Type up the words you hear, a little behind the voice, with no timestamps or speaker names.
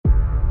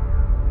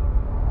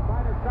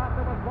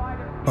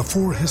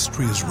Before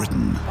history is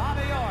written,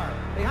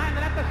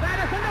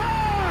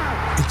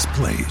 it's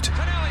played.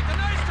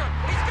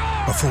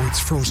 Before it's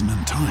frozen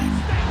in time,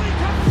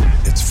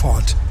 it's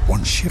fought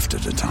one shift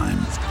at a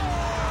time.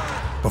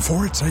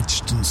 Before it's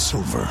etched in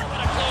silver,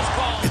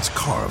 it's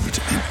carved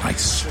in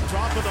ice.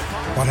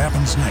 What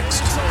happens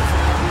next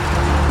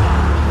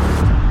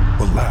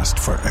will last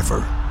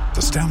forever.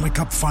 The Stanley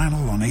Cup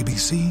Final on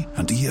ABC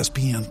and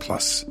ESPN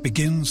Plus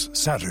begins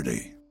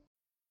Saturday.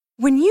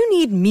 When you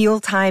need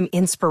mealtime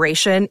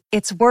inspiration,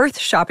 it's worth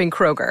shopping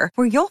Kroger,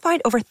 where you'll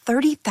find over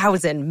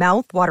 30,000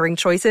 mouth-watering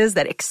choices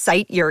that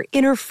excite your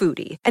inner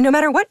foodie. And no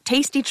matter what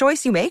tasty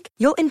choice you make,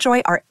 you'll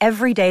enjoy our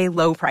everyday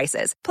low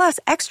prices, plus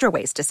extra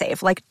ways to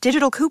save, like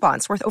digital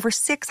coupons worth over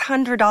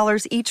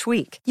 $600 each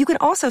week. You can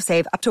also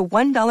save up to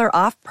 $1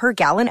 off per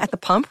gallon at the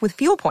pump with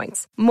fuel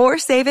points. More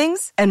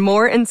savings and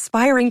more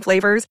inspiring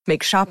flavors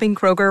make shopping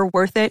Kroger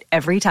worth it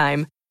every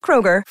time.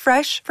 Kroger,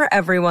 fresh for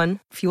everyone.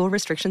 Fuel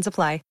restrictions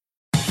apply.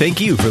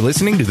 Thank you for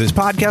listening to this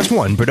Podcast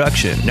One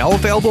production. Now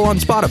available on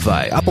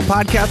Spotify, Apple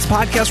Podcasts,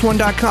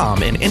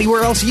 PodcastOne.com, and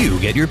anywhere else you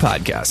get your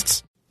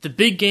podcasts. The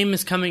big game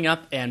is coming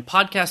up, and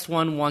Podcast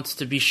One wants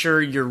to be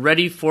sure you're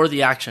ready for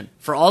the action.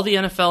 For all the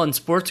NFL and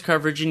sports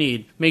coverage you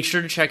need, make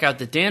sure to check out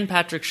The Dan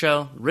Patrick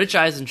Show, Rich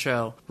Eisen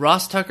Show,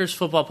 Ross Tucker's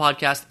Football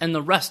Podcast, and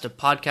the rest of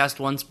Podcast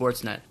One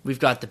Sportsnet. We've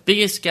got the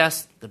biggest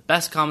guests, the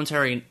best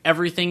commentary, and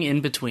everything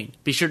in between.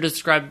 Be sure to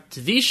subscribe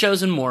to these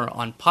shows and more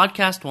on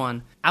Podcast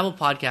One, Apple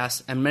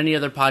Podcasts, and many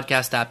other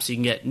podcast apps so you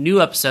can get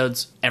new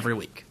episodes every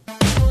week.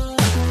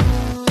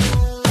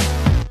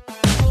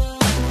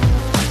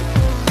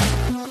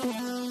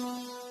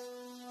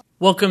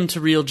 Welcome to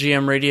Real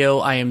GM Radio.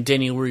 I am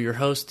Danny Weir, your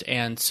host,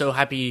 and so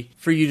happy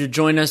for you to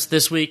join us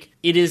this week.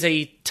 It is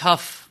a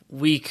tough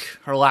week,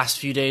 or last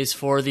few days,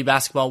 for the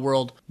basketball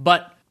world,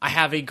 but I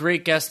have a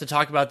great guest to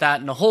talk about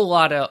that and a whole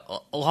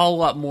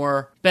lot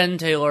more. Ben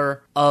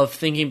Taylor of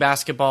Thinking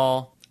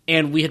Basketball.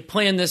 And we had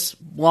planned this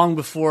long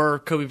before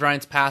Kobe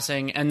Bryant's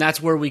passing, and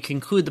that's where we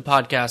conclude the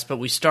podcast. But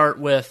we start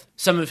with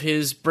some of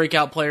his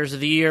breakout players of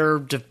the year,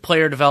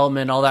 player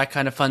development, all that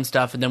kind of fun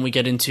stuff, and then we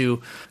get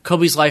into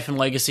Kobe's life and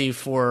legacy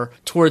for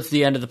towards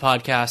the end of the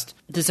podcast.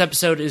 This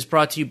episode is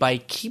brought to you by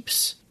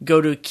Keeps. Go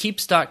to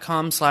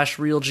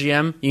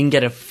keeps.com/realgm. You can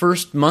get a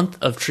first month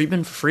of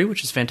treatment for free,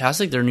 which is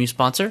fantastic. They're a new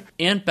sponsor.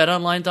 And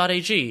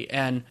betonline.ag.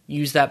 And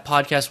use that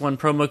Podcast One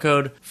promo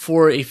code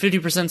for a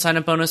 50%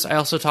 sign-up bonus. I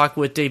also talked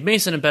with Dave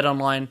Mason at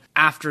BetOnline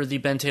after the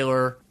Ben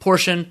Taylor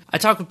portion. I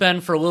talked with Ben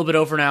for a little bit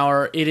over an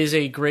hour. It is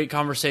a great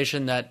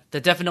conversation that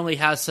definitely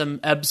has some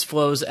ebbs,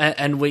 flows,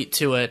 and weight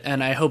to it.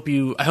 And I hope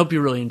you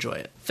really enjoy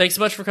it. Thanks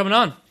so much for coming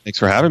on. Thanks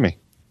for having me.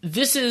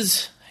 This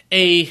is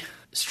a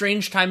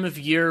strange time of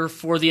year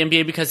for the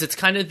NBA because it's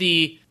kind of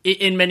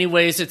in many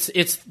ways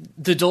it's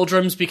the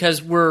doldrums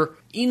because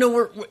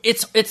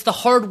it's the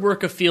hard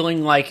work of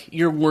feeling like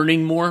you're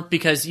learning more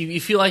because you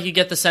feel like you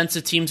get the sense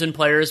of teams and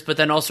players, but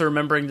then also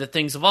remembering that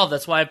things evolve.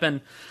 That's why I've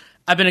been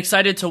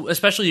excited to,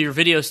 especially your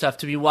video stuff,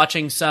 to be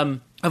watching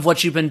some of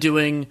what you've been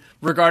doing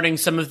regarding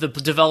some of the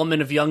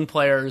development of young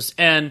players.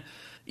 And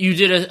you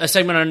did a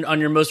segment on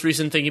your most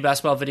recent Thinking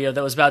Basketball video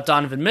that was about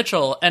Donovan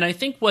Mitchell, and I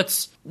think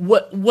what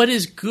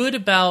is good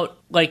about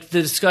like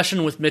the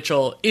discussion with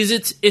Mitchell is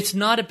it's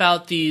not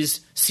about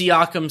these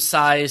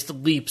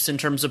Siakam-sized leaps in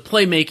terms of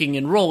playmaking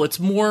and role. It's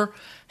more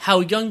how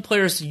young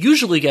players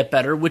usually get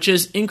better, which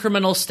is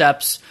incremental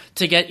steps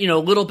to get a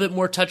little bit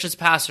more touch as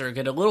passer,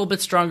 get a little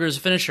bit stronger as a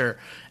finisher,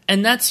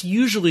 and that's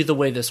usually the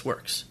way this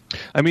works.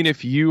 I mean,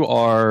 if you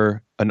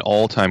are an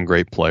all-time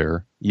great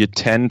player, you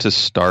tend to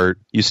start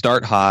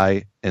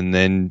high, and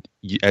then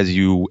as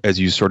you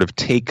sort of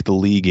take the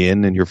league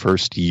in your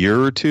first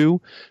year or two,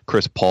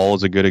 Chris Paul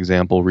is a good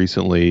example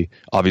recently,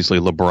 obviously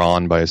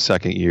LeBron by his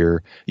second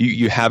year,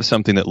 you have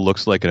something that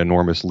looks like an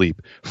enormous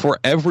leap. For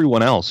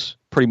everyone else,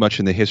 pretty much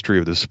in the history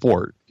of the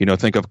sport,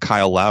 think of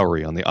Kyle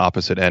Lowry on the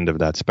opposite end of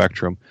that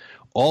spectrum.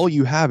 All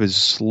you have is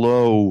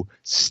slow,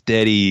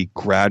 steady,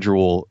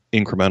 gradual,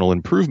 incremental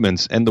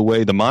improvements. And the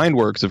way the mind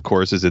works, of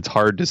course, is it's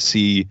hard to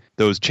see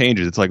those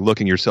changes. It's like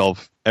looking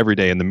yourself every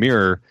day in the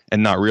mirror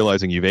and not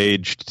realizing you've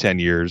aged 10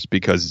 years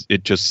because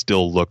it just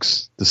still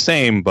looks the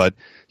same, but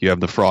you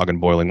have the frog in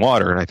boiling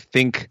water. And I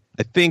think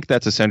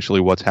that's essentially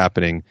what's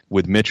happening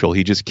with Mitchell.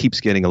 He just keeps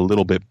getting a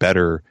little bit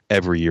better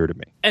every year to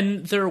me.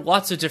 And there are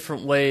lots of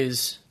different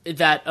ways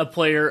that a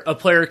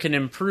player can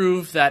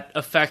improve that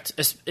affect,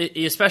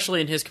 especially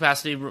in his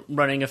capacity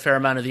running a fair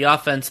amount of the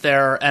offense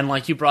there. And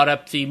like you brought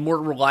up, the more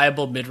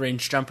reliable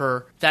mid-range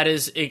jumper, that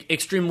is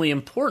extremely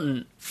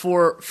important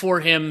for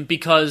him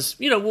because,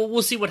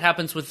 we'll see what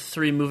happens with the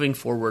three moving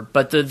forward.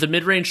 But the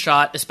mid-range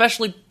shot,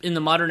 especially in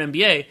the modern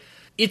NBA,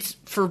 it's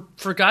for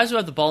guys who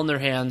have the ball in their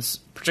hands,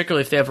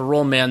 particularly if they have a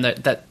roll man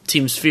that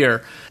teams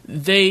fear,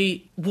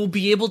 they will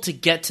be able to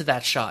get to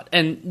that shot.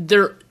 And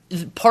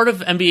part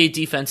of NBA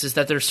defense is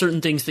that there are certain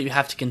things that you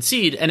have to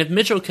concede, and if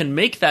Mitchell can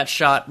make that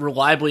shot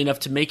reliably enough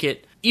to make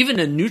it even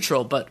a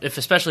neutral, but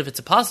especially if it's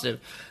a positive,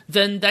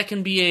 then that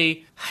can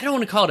be I don't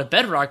want to call it a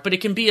bedrock, but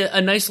it can be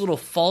a nice little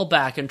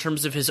fallback in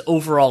terms of his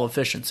overall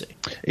efficiency.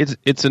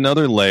 It's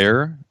another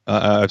layer.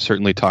 I've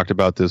certainly talked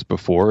about this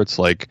before. It's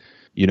like,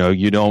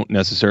 you don't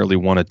necessarily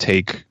want to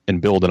take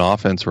and build an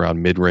offense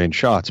around mid-range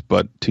shots.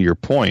 But to your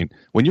point,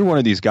 when you're one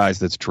of these guys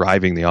that's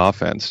driving the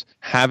offense,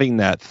 having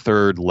that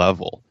third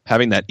level,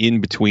 having that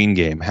in-between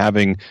game,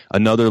 having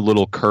another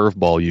little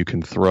curveball you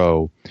can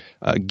throw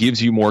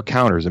gives you more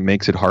counters. It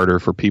makes it harder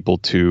for people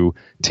to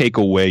take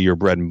away your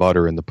bread and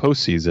butter in the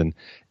postseason.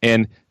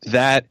 And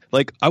that,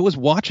 I was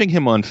watching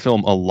him on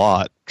film a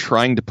lot,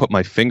 trying to put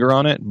my finger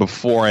on it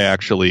before I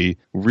actually,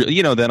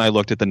 then I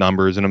looked at the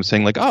numbers and I'm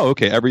saying oh,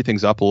 okay,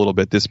 everything's up a little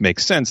bit. This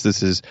makes sense.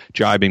 This is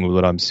jibing with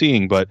what I'm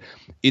seeing. But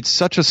it's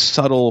such a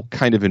subtle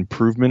kind of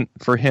improvement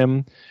for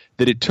him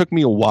that it took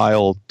me a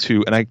while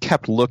and I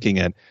kept looking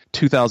at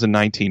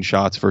 2019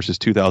 shots versus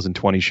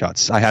 2020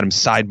 shots. I had them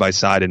side by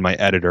side in my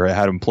editor. I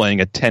had him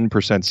playing at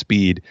 10%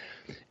 speed.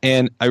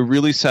 And I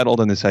really settled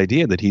on this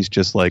idea that he's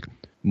just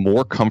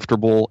more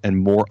comfortable and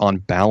more on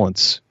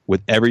balance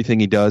with everything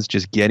he does,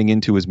 just getting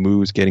into his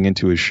moves, getting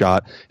into his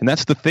shot. And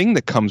that's the thing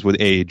that comes with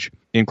age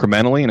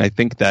incrementally. And I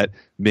think that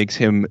makes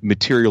him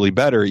materially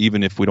better,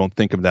 even if we don't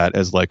think of that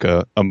as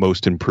a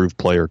most improved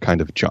player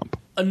kind of jump.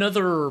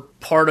 Another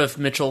part of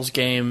Mitchell's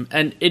game,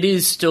 and it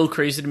is still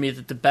crazy to me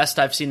that the best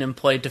I've seen him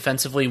play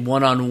defensively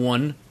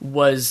one-on-one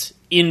was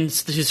in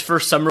his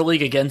first summer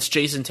league against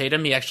Jason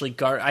Tatum. He actually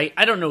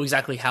I don't know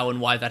exactly how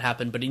and why that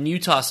happened, but in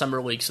Utah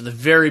summer league, so the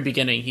very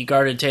beginning, he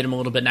guarded Tatum a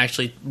little bit and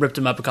actually ripped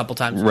him up a couple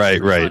times.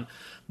 Right.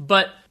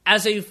 But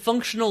as a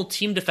functional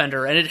team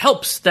defender, and it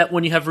helps that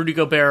when you have Rudy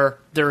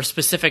Gobert, there are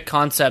specific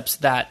concepts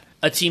that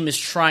a team is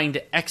trying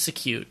to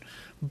execute.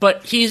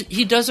 But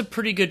he does a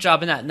pretty good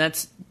job in that, and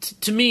that's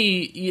to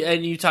me.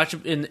 And you talked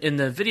in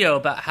the video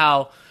about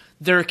how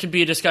there could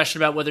be a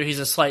discussion about whether he's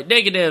a slight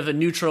negative, a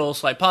neutral,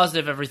 slight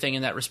positive, everything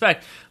in that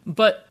respect.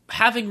 But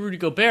having Rudy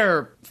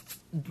Gobert,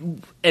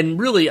 and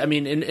really, I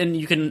mean, and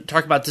you can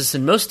talk about this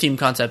in most team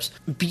concepts,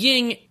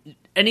 being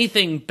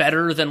anything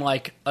better than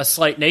a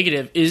slight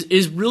negative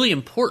is really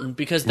important,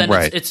 because then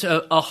it's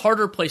a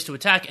harder place to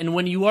attack. And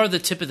when you are the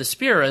tip of the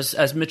spear,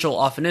 as Mitchell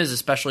often is,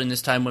 especially in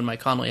this time when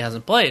Mike Conley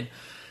hasn't played,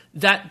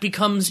 that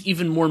becomes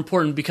even more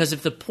important, because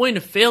if the point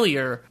of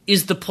failure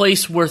is the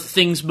place where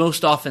things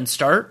most often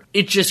start,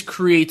 it just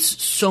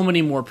creates so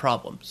many more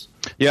problems.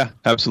 Yeah,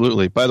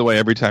 absolutely. By the way,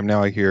 every time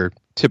now I hear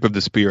tip of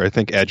the spear, I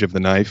think edge of the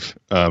knife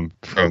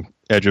from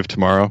Edge of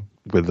Tomorrow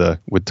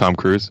with Tom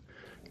Cruise.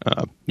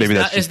 Maybe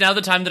is now the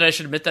time that I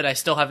should admit that I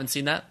still haven't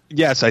seen that?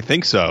 Yes, I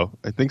think so,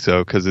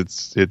 because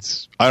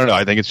it's I don't know.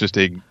 I think it's just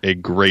a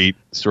great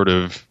sort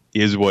of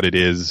is what it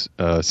is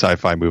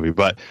sci-fi movie.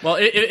 But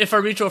if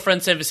our mutual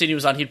friend Sam Vecini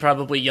was on, he'd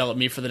probably yell at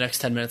me for the next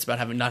 10 minutes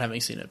about not having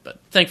seen it. But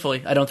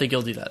thankfully, I don't think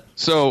he'll do that.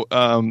 So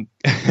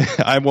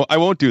I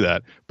won't do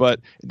that. But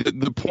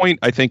the point,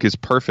 I think, is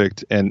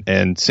perfect and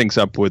syncs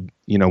up with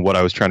what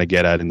I was trying to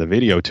get at in the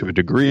video to a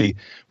degree,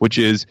 which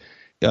is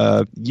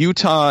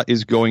Utah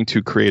is going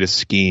to create a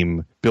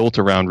scheme built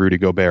around Rudy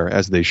Gobert,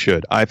 as they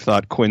should. I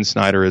thought Quinn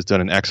Snyder has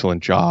done an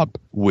excellent job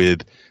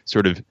with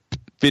sort of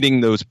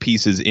fitting those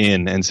pieces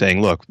in and saying,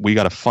 look, we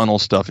got to funnel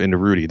stuff into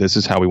Rudy. This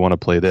is how we want to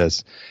play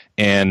this.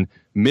 And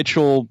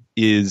Mitchell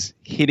is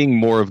hitting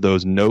more of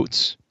those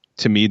notes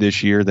to me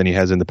this year than he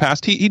has in the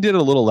past. He did it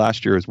a little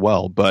last year as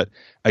well, but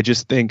I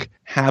just think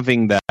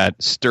having that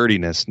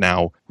sturdiness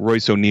now,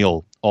 Royce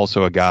O'Neal,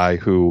 also a guy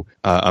who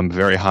I'm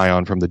very high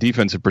on from the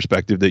defensive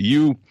perspective, that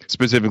you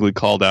specifically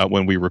called out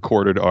when we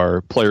recorded our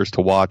players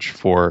to watch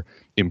for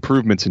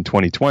improvements in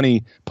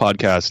 2020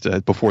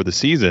 podcast before the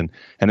season.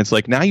 And it's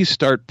now you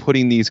start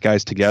putting these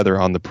guys together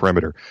on the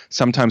perimeter.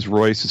 Sometimes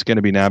Royce is going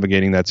to be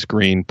navigating that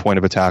screen point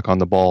of attack on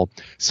the ball.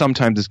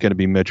 Sometimes it's going to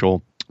be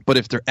Mitchell. But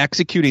if they're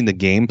executing the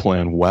game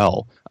plan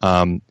well,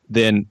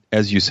 then,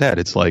 as you said,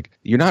 it's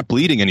you're not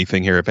bleeding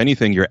anything here. If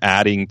anything, you're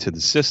adding to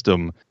the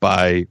system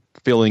by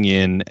filling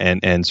in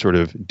and sort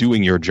of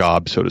doing your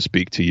job, so to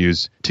speak, to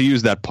use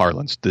that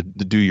parlance, to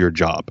do your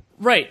job.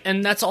 Right,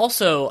 and that's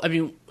also, I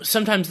mean,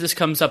 sometimes this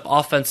comes up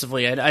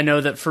offensively. I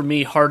know that for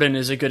me, Harden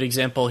is a good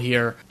example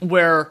here,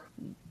 where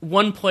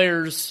one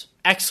player's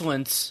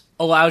excellence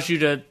allows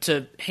you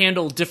to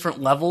handle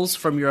different levels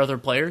from your other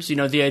players.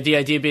 The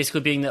idea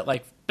basically being that,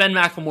 Ben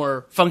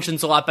McLemore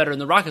functions a lot better in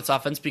the Rockets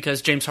offense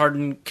because James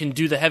Harden can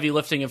do the heavy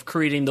lifting of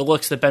creating the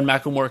looks that Ben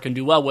McLemore can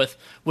do well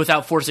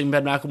without forcing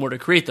Ben McLemore to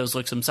create those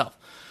looks himself.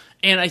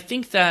 And I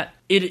think that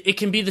it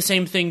can be the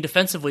same thing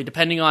defensively,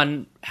 depending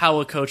on how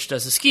a coach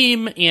does a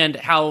scheme and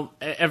how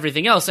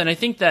everything else. And I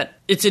think that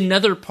it's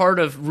another part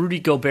of Rudy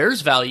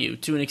Gobert's value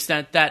to an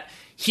extent that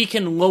he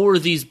can lower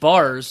these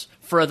bars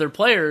for other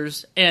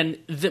players, and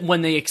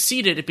when they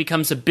exceed it, it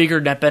becomes a bigger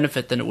net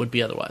benefit than it would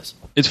be otherwise.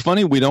 It's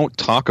funny we don't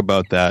talk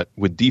about that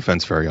with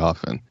defense very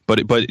often,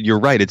 but you're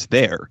right. It's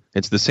there.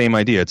 It's the same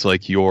idea. It's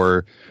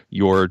you're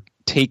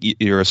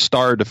a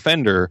star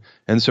defender,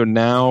 And so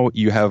now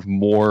you have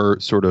more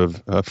sort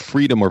of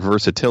freedom or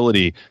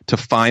versatility to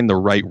find the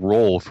right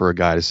role for a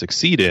guy to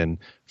succeed in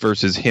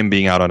versus him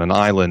being out on an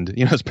island,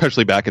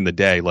 especially back in the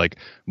day, like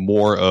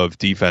more of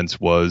defense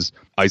was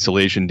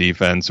isolation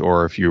defense,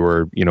 or if you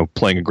were,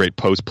 playing a great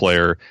post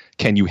player,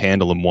 can you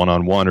handle him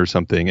one-on-one or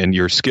something? And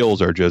your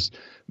skills are just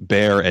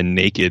bare and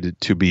naked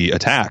to be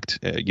attacked.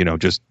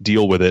 Just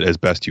deal with it as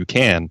best you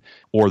can,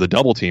 or the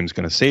double team's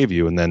going to save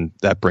you, and then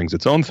that brings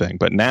its own thing.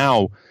 But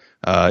now,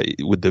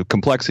 with the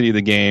complexity of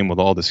the game, with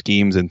all the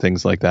schemes and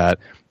things like that,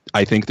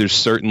 I think there's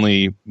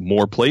certainly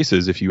more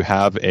places if you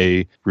have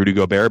a Rudy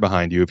Gobert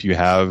behind you, if you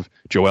have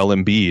Joel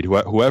Embiid,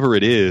 whoever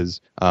it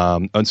is.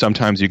 And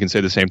sometimes you can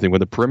say the same thing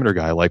with a perimeter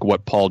guy, like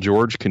what Paul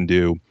George can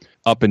do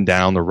up and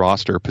down the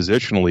roster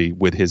positionally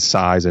with his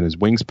size and his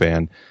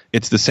wingspan.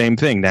 It's the same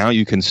thing. Now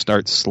you can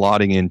start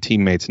slotting in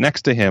teammates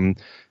next to him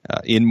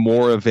in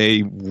more of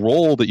a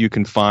role that you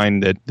can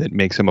find that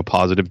makes him a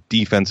positive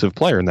defensive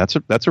player. And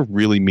that's a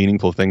really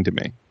meaningful thing to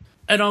me.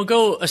 And I'll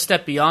go a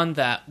step beyond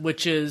that,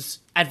 which is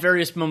at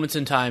various moments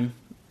in time,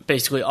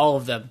 basically all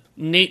of them,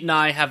 Nate and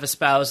I have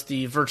espoused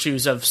the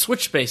virtues of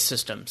switch-based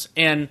systems.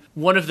 And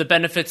one of the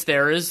benefits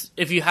there is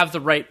if you have the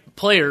right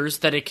players,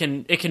 that it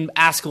can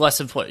ask less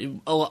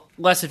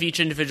of each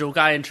individual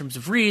guy in terms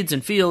of reads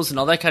and feels and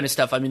all that kind of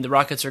stuff. I mean, the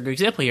Rockets are a good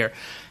example here.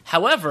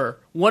 However,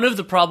 one of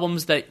the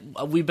problems that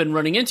we've been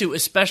running into,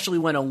 especially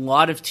when a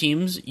lot of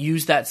teams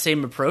use that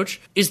same approach,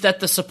 is that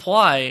the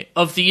supply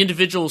of the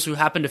individuals who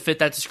happen to fit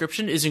that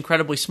description is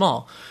incredibly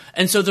small.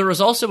 And so there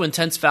is also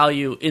intense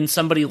value in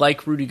somebody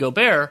like Rudy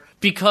Gobert,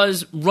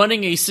 because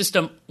running a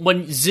system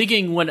when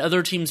zigging when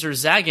other teams are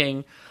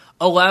zagging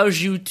allows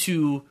you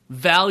to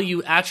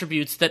value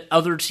attributes that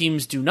other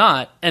teams do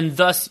not, and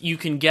thus you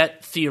can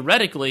get,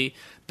 theoretically,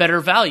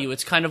 better value.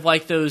 It's kind of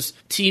like those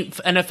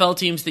NFL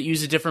teams that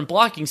use a different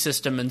blocking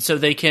system, and so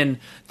they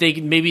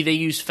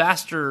use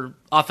faster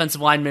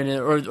offensive linemen,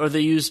 or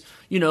they use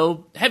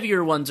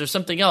heavier ones or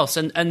something else.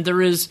 And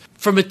there is,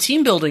 from a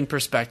team building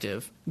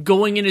perspective,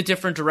 going in a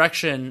different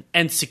direction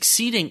and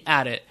succeeding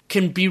at it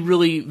can be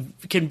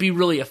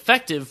really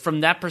effective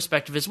from that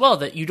perspective as well.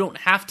 That you don't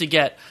have to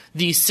get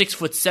these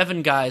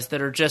 6'7" guys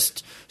that are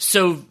just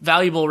so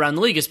valuable around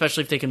the league,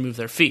 especially if they can move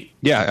their feet.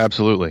 Yeah,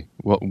 absolutely.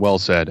 Well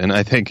said. And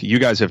I think you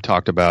guys have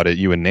talked about it.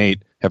 You and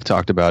Nate have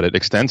talked about it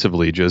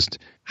extensively. Just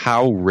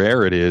how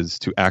rare it is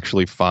to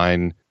actually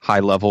find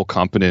high-level,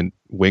 competent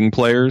wing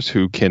players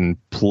who can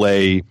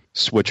play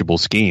switchable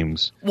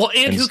schemes. Well,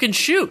 and who can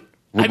shoot.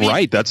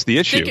 Right, that's the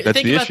issue.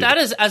 Think about that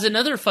as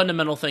another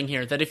fundamental thing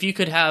here, that if you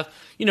could have,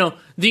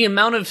 the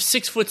amount of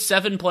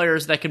 6'7"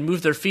 players that can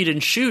move their feet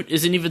and shoot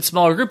is an even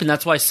smaller group, and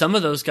that's why some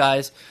of those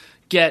guys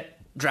get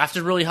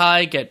drafted really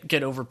high,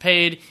 get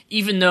overpaid,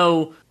 even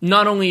though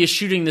not only is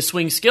shooting the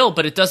swing skill,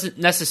 but it doesn't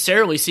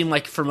necessarily seem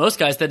like for most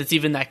guys that it's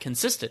even that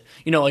consistent.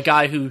 A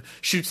guy who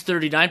shoots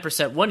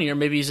 39% one year,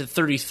 maybe he's at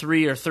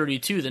 33 or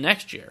 32 the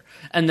next year.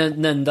 And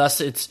then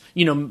thus it's,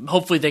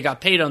 hopefully they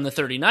got paid on the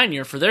 39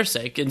 year for their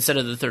sake instead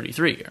of the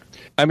 33 year.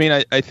 I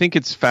mean, I think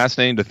it's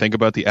fascinating to think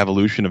about the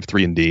evolution of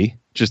 3-and-D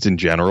just in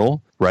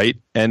general, right?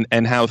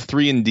 And how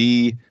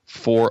 3-and-D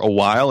for a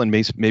while, and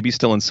maybe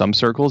still in some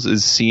circles,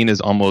 is seen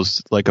as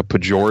almost like a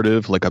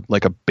pejorative,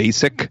 like a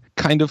basic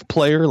kind of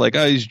player. Like,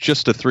 oh, he's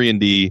just a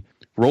 3-and-D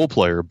role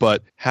player.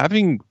 But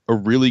having a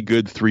really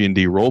good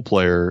 3-and-D role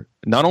player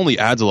not only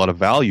adds a lot of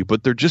value,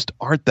 but there just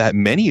aren't that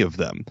many of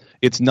them.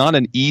 It's not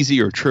an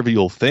easy or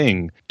trivial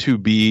thing to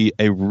be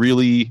a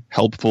really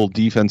helpful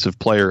defensive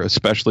player,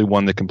 especially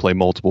one that can play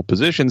multiple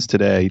positions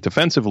today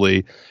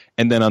defensively.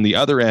 And then on the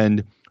other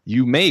end,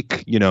 you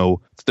make,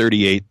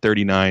 38,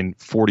 39,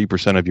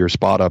 40% of your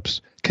spot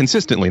ups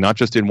consistently, not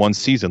just in one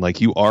season.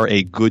 Like, you are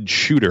a good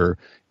shooter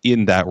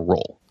in that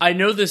role. I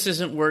know this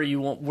isn't where you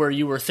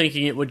were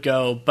thinking it would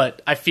go,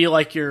 but I feel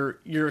like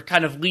you're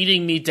kind of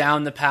leading me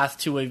down the path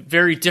to a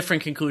very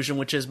different conclusion,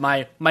 which is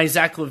my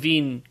Zach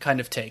LaVine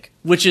kind of take,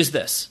 which is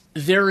this.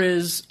 There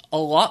is a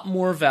lot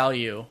more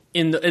value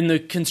in the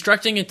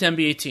constructing an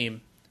NBA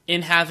team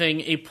in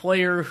having a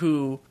player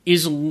who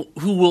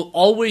will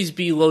always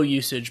be low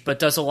usage but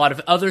does a lot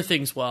of other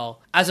things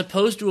well, as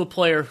opposed to a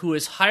player who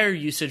is higher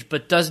usage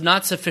but does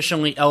not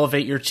sufficiently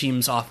elevate your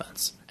team's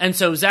offense. And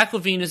so Zach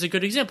LaVine is a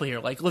good example here.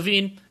 Like,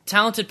 LaVine,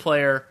 talented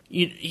player,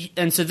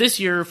 and so this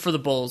year for the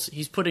Bulls,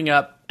 he's putting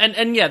up,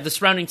 and yeah, the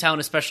surrounding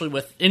talent, especially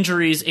with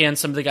injuries and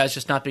some of the guys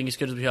just not being as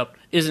good as we hoped,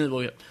 isn't what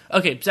we hoped.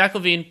 Okay, Zach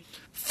LaVine,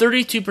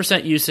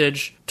 32%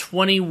 usage,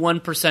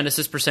 21%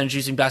 assist percentage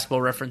using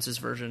Basketball References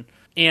version.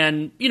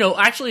 And,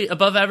 actually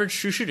above average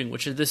true shooting,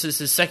 this is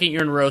his second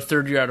year in a row,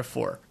 third year out of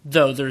 4,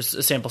 though there's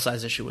a sample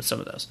size issue with some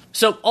of those.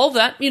 So all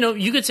that,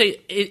 you could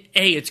say,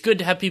 hey, it's good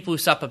to have people who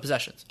stop up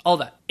possessions, all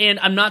that. And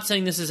I'm not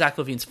saying this is Zach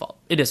LaVine's fault.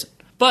 It isn't.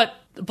 But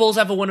The Bulls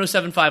have a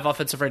 107.5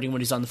 offensive rating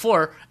when he's on the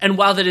floor, and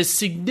while that is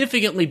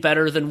significantly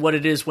better than what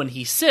it is when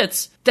he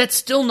sits, that's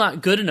still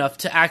not good enough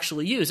to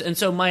actually use. And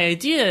so my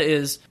idea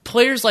is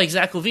players like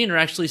Zach LaVine are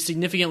actually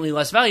significantly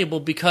less valuable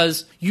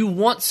because you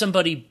want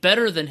somebody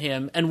better than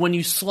him, and when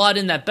you slot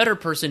in that better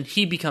person,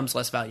 he becomes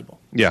less valuable.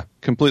 Yeah,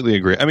 completely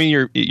agree. I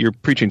mean, you're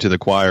preaching to the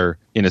choir.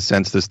 In a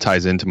sense, this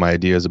ties into my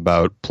ideas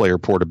about player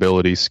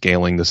portability,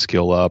 scaling the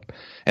skill up.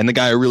 And the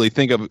guy I really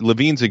think of,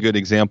 LaVine's a good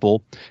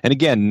example. And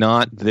again,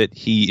 not that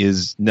he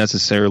is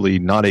necessarily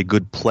not a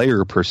good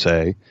player per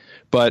se,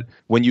 but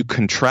when you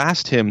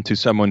contrast him to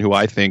someone who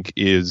I think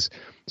is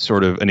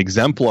sort of an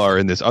exemplar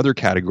in this other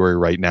category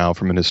right now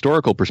from an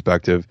historical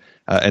perspective,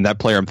 and that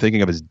player I'm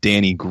thinking of is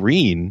Danny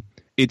Green,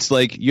 it's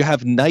like you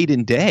have night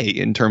and day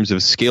in terms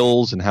of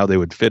skills and how they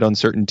would fit on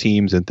certain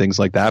teams and things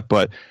like that.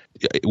 But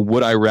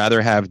would I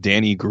rather have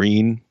Danny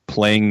Green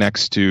playing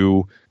next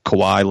to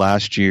Kawhi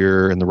last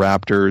year and the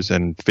Raptors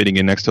and fitting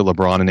in next to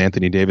LeBron and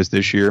Anthony Davis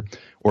this year,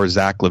 or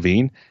Zach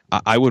LaVine?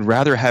 I would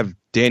rather have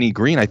Danny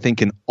Green, I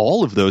think, in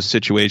all of those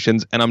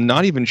situations, and I'm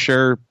not even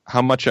sure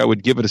how much I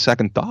would give it a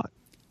second thought.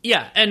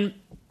 Yeah, and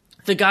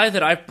the guy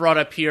that I've brought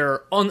up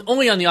here,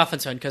 only on the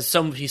offensive end, because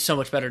he's so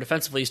much better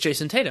defensively, is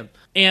Jason Tatum.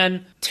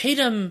 And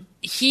Tatum,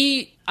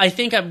 I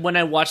think when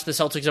I watch the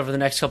Celtics over the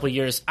next couple of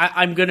years,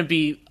 I'm going to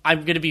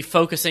be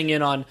focusing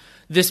in on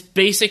this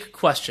basic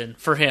question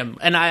for him.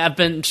 And I've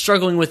been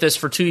struggling with this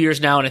for 2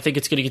 years now, and I think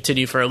it's going to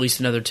continue for at least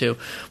another 2,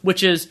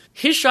 which is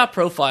his shot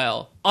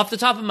profile, off the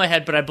top of my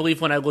head, but I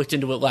believe when I looked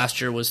into it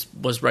last year was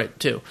right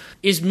too,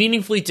 is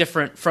meaningfully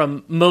different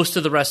from most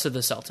of the rest of the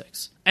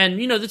Celtics. And,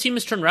 the team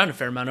has turned around a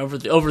fair amount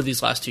over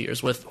these last 2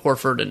 years with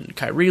Horford and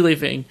Kyrie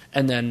leaving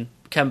and then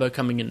Kemba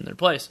coming in their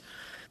place.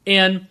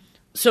 And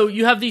so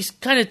you have these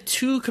kind of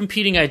 2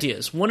 competing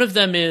ideas. One of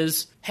them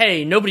is,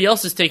 hey, nobody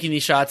else is taking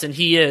these shots and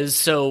he is,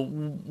 so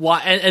why?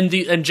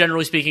 And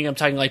generally speaking, I'm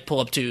talking like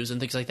pull-up 2s and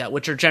things like that,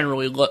 which are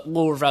generally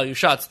lower value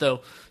shots,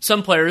 though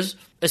some players,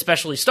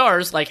 especially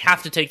stars,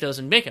 have to take those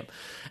and make them.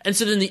 And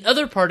so then the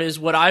other part is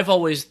what I've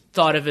always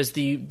thought of as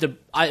the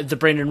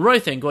Brandon Roy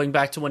thing, going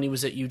back to when he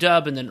was at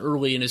UW and then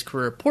early in his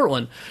career at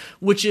Portland,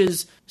 which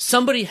is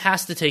somebody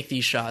has to take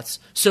these shots.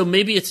 So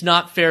maybe it's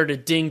not fair to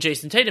ding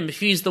Jason Tatum if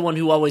he's the one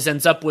who always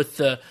ends up with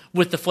the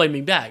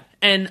flaming bag.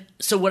 And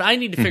so what I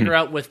need to figure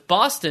out with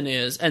Boston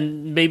is,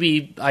 and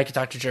maybe I could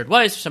talk to Jared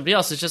Weiss or somebody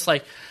else, it's just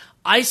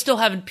I still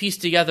haven't pieced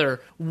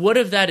together what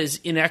of that is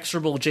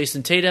inexorable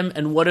Jason Tatum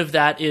and what of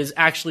that is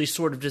actually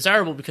sort of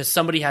desirable because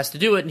somebody has to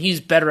do it and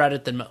he's better at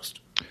it than most.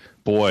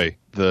 Boy,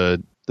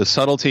 the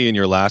subtlety in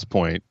your last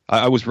point,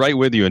 I was right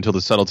with you until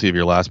the subtlety of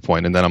your last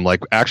point, and then I'm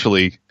like,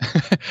 actually,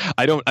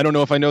 I don't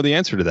know if I know the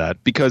answer to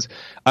that, because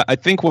I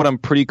think what I'm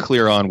pretty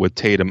clear on with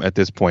Tatum at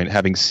this point,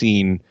 having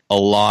seen a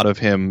lot of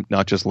him,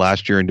 not just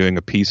last year and doing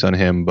a piece on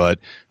him, but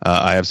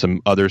I have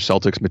some other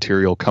Celtics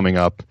material coming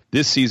up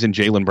this season.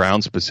 Jaylen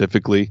Brown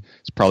specifically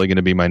is probably going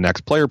to be my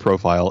next player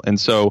profile. And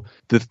so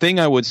the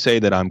thing I would say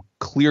that I'm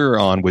clearer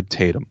on with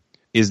Tatum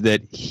is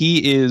that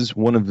he is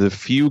one of the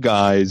few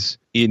guys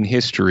in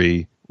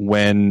history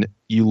when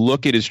you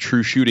look at his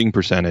true shooting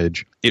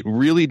percentage, it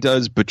really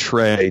does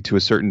betray to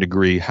a certain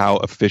degree how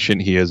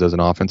efficient he is as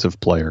an offensive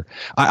player.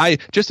 I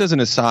just as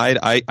an aside,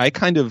 I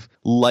kind of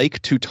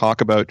like to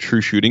talk about true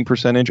shooting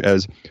percentage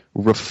as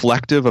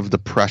reflective of the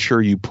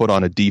pressure you put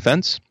on a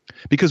defense,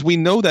 because we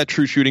know that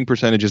true shooting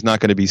percentage is not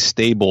going to be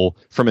stable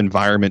from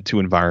environment to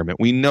environment.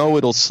 We know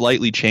it'll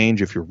slightly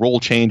change if your role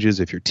changes,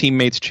 if your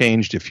teammates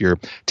changed, if you're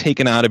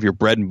taken out of your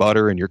bread and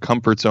butter and your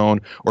comfort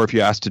zone, or if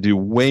you asked to do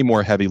way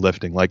more heavy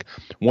lifting. Like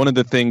one of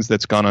the things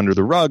that's gone under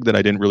the rug that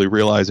I didn't really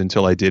realize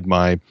until I did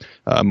my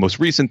most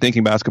recent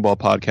Thinking Basketball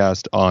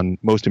podcast on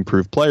most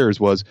improved players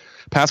was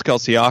Pascal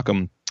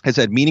Siakam has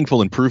had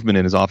meaningful improvement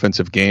in his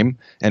offensive game,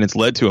 and it's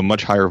led to a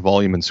much higher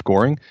volume in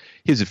scoring.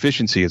 His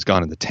efficiency has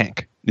gone in the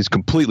tank. He's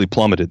completely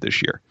plummeted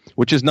this year,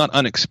 which is not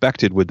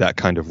unexpected with that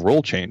kind of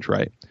role change,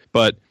 right?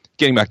 But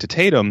getting back to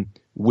Tatum,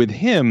 with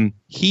him,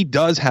 he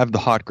does have the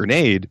hot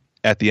grenade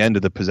at the end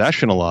of the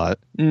possession a lot,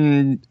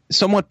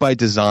 somewhat by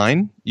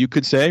design, you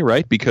could say,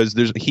 right? Because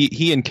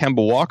he and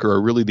Kemba Walker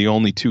are really the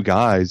only 2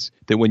 guys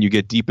that when you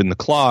get deep in the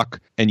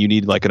clock and you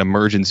need like an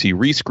emergency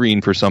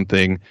rescreen for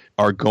something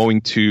are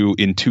going to,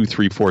 in 2,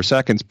 3, 4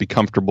 seconds, be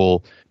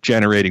comfortable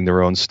generating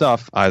their own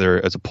stuff,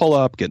 either as a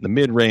pull-up, get in the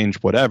mid-range,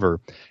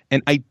 whatever.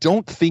 And I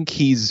don't think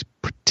he's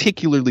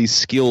particularly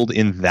skilled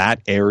in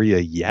that area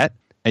yet.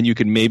 And you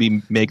can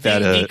maybe make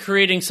that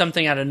creating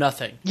something out of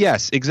nothing.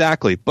 Yes,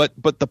 exactly. But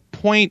the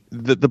point,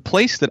 the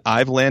place that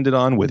I've landed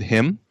on with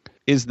him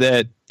is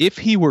that if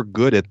he were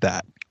good at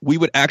that, we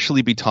would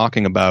actually be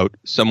talking about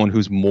someone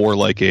who's more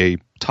like a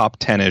top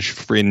 10-ish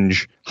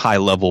fringe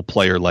high-level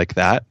player like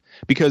that.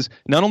 Because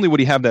not only would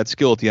he have that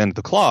skill at the end of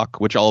the clock,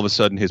 which all of a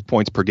sudden his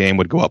points per game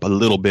would go up a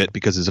little bit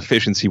because his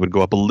efficiency would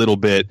go up a little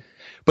bit,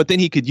 but then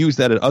he could use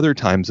that at other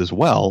times as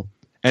well.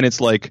 And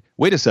it's like,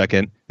 wait a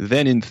second,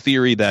 then in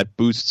theory that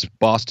boosts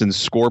Boston's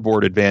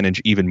scoreboard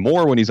advantage even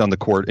more when he's on the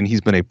court, and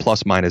he's been a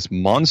plus-minus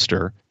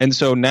monster. And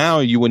so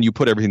now when you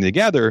put everything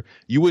together,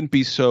 you wouldn't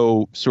be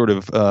so sort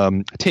of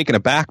taken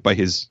aback by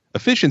his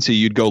efficiency.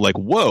 You'd go like,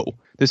 whoa,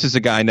 this is a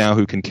guy now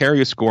who can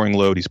carry a scoring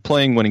load. He's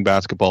playing winning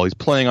basketball. He's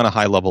playing on a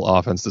high-level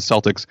offense. The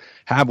Celtics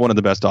have one of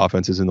the best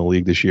offenses in the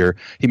league this year.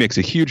 He makes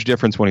a huge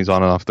difference when he's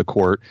on and off the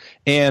court,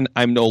 and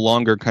I'm no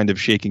longer kind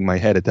of shaking my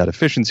head at that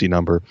efficiency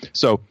number.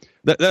 So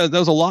that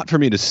was a lot for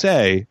me to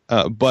say,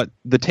 but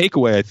the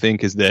takeaway, I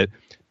think, is that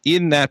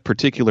in that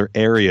particular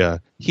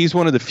area, he's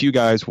one of the few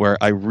guys where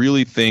I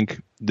really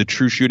think the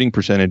true shooting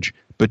percentage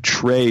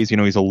betrays,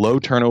 he's a low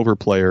turnover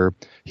player.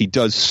 He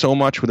does so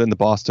much within the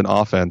Boston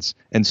offense,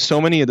 and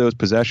so many of those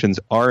possessions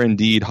are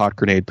indeed hot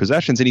grenade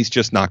possessions, and he's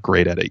just not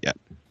great at it yet.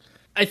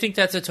 I think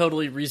that's a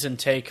totally reasoned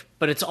take,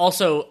 but it's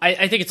also,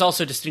 I think it's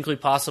also distinctly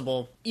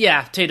possible,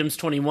 Tatum's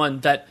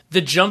 21, that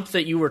the jump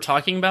that you were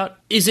talking about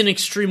is an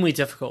extremely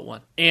difficult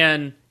one.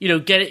 And,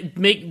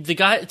 make the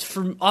guy,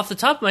 from off the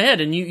top of my head,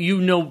 and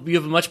you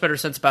have a much better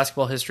sense of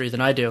basketball history than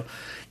I do,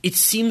 it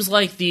seems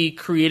like the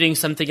creating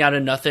something out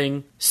of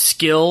nothing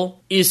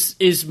skill is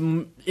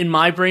in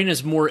my brain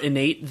is more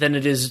innate than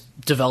it is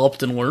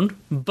developed and learned,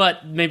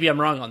 but maybe I'm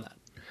wrong on that.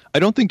 I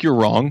don't think you're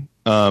wrong.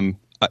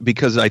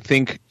 Because I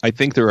think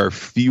there are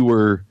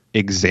fewer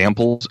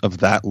examples of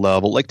that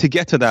level, like to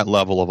get to that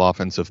level of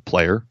offensive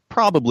player,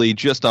 probably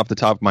just off the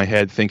top of my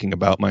head, thinking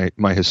about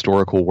my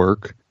historical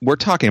work, we're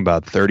talking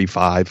about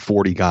 35,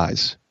 40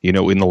 guys,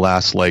 in the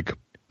last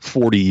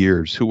 40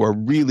 years who are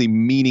really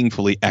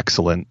meaningfully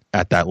excellent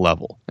at that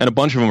level. And a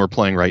bunch of them are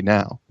playing right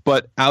now.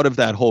 But out of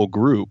that whole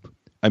group,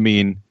 I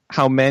mean,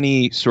 how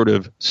many sort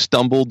of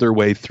stumbled their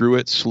way through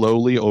it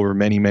slowly over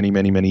many, many,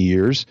 many, many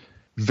years?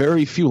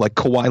 Very few, like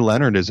Kawhi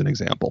Leonard is an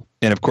example.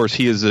 And of course,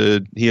 he is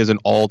an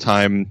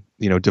all-time,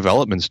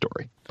 development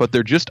story. But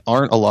there just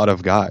aren't a lot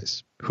of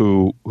guys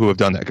who have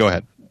done that. Go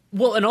ahead.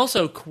 Well, and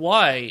also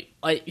Kawhi,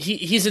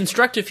 he's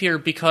instructive here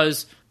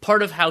because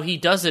part of how he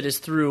does it is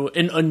through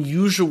an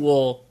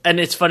unusual, and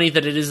it's funny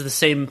that it is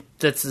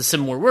that's the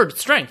similar word,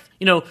 strength.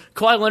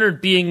 Kawhi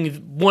Leonard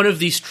being one of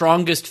the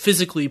strongest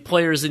physically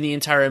players in the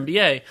entire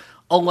NBA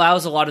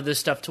allows a lot of this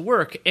stuff to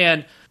work.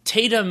 And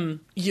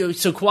Tatum,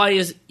 so Kawhi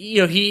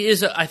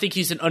is, I think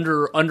he's an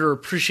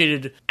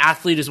underappreciated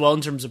athlete as well in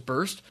terms of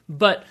burst.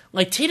 But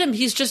Tatum,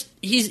 he's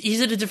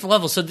at a different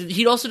level. So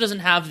he also doesn't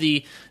have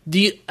the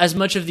as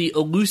much of the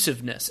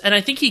elusiveness. And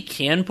I think he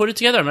can put it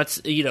together. I'm not,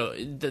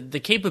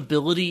 the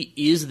capability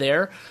is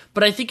there,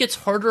 but I think it's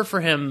harder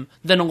for him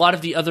than a lot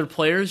of the other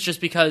players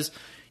just because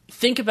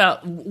think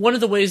about one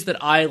of the ways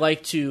that I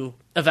like to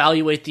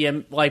evaluate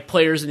the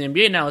players in the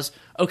NBA now is,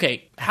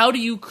 okay, how do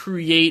you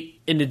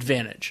create an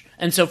advantage?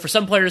 And so for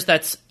some players,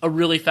 that's a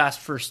really fast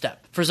first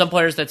step. For some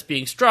players, that's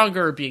being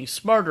stronger or being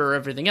smarter or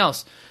everything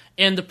else.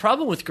 And the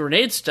problem with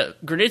grenade stuff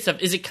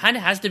is it kind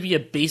of has to be a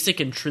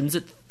basic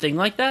intrinsic thing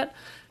like that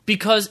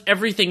because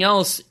everything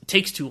else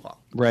takes too long.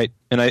 Right.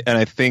 And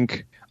I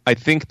think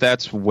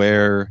that's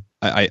where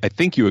I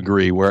think you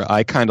agree, where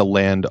I kind of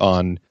land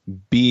on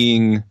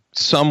being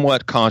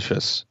somewhat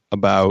cautious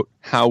about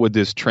how would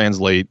this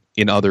translate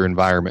in other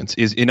environments.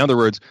 In other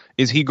words,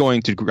 is he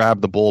going to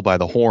grab the bull by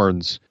the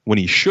horns when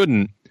he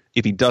shouldn't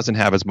if he doesn't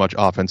have as much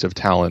offensive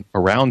talent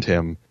around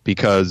him?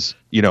 Because,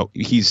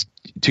 he's,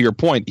 to your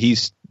point,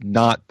 he's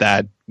not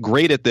that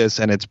great at this,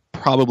 and it's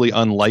probably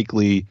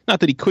unlikely,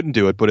 not that he couldn't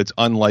do it, but it's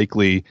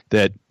unlikely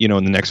that, in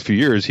the next few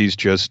years, he's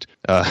just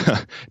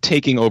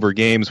taking over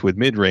games with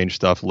mid-range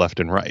stuff left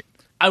and right.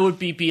 I would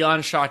be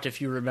beyond shocked if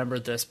you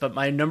remembered this, but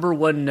my number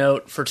one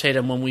note for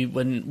Tatum when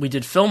we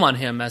did film on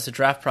him as a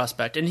draft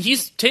prospect, and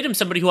Tatum's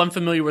somebody who I'm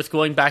familiar with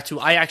going back to,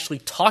 I actually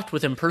talked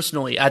with him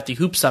personally at the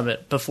Hoop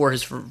Summit before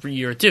his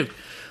year at Duke,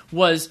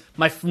 was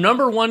my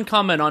number one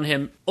comment on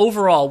him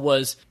overall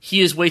was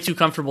he is way too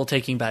comfortable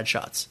taking bad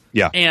shots.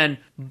 Yeah. And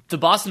the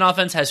Boston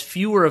offense has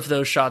fewer of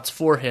those shots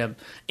for him.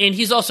 And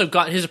he's also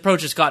his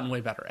approach has gotten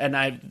way better. And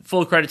I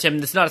full credit to him.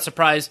 It's not a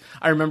surprise.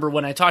 I remember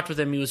when I talked with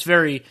him, he was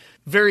very,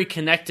 very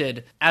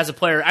connected as a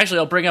player. Actually,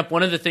 I'll bring up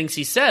one of the things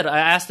he said. I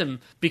asked him,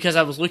 because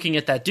I was looking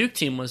at that Duke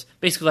team, was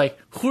basically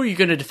who are you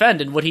going to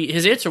defend? And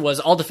his answer was,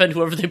 I'll defend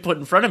whoever they put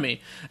in front of me.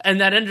 And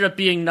that ended up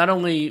being not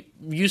only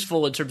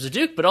useful in terms of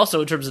Duke, but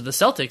also in terms of the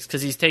Celtics,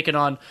 because he's taken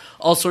on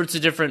all sorts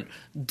of different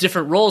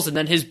roles. And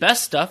then his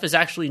best stuff is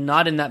actually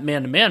not in that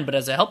man-to-man, but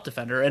as a help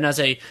defender and as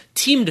a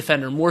team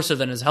defender more so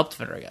than as a help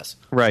defender, I guess.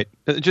 Right.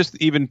 Just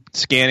even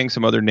scanning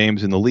some other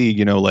names in the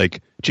league,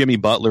 like Jimmy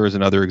Butler is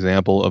another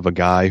example of a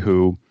guy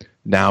who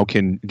now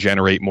can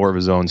generate more of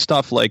his own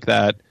stuff like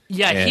that.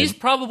 Yeah, he's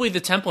probably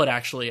the template,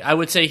 actually. I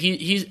would say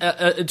he's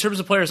in terms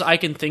of players I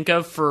can think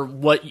of for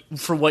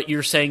what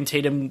you're saying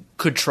Tatum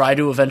could try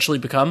to eventually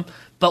become.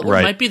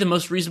 Butler might be the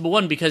most reasonable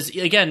one because,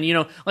 again,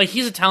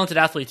 he's a talented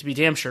athlete to be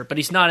damn sure, but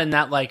he's not in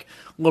that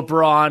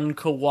LeBron,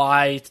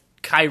 Kawhi,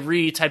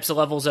 Kyrie types of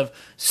levels of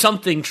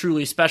something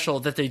truly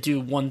special that they do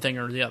one thing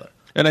or the other.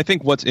 And I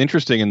think what's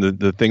interesting and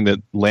the thing that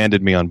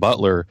landed me on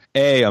Butler,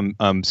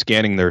 I'm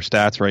scanning their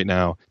stats right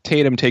now.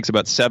 Tatum takes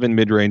about 7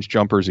 mid-range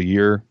jumpers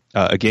a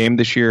game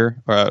this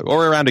year,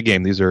 or around a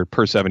game. These are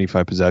per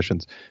 75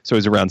 possessions. So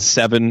he's around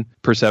 7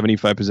 per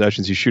 75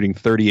 possessions. He's shooting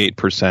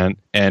 38%,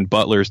 and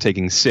Butler's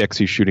taking 6.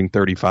 He's shooting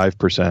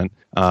 35%.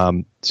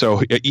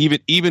 So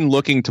even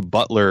looking to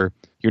Butler,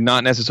 you're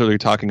not necessarily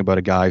talking about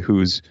a guy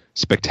who's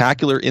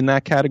spectacular in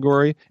that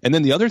category. And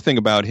then the other thing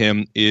about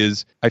him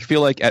is I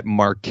feel like at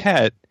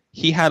Marquette,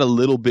 he had a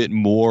little bit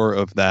more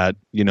of that,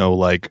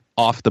 like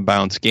off the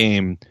bounce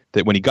game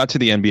that when he got to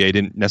the NBA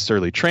didn't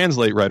necessarily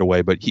translate right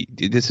away. But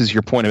this is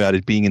your point about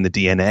it being in the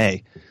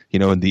DNA,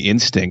 and the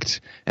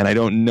instinct. And I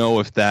don't know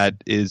if that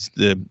is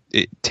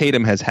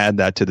Tatum has had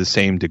that to the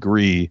same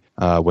degree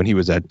when he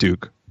was at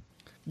Duke.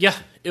 Yeah,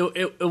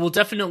 it will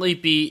definitely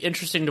be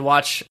interesting to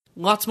watch.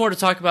 Lots more to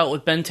talk about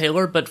with Ben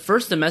Taylor, but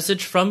first a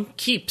message from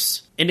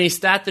Keeps. In a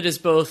stat that is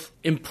both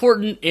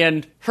important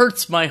and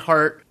hurts my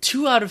heart,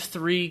 2 out of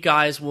 3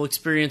 guys will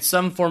experience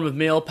some form of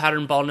male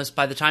pattern baldness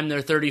by the time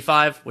they're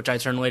 35, which I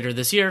turn later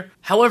this year.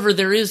 However,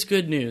 there is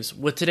good news.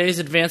 With today's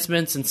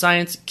advancements in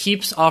science,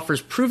 Keeps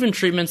offers proven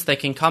treatments that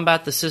can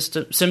combat the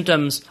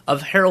symptoms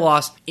of hair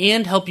loss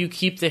and help you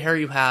keep the hair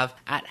you have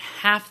at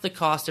half the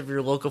cost of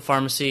your local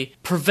pharmacy.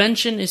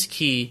 Prevention is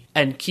key,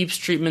 and Keeps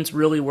treatments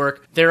really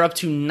work. They're up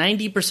to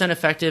 90%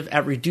 effective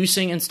at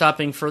reducing and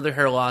stopping further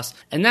hair loss,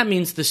 and that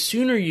means the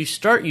sooner you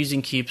start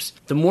using Keeps,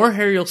 the more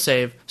hair you'll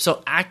save,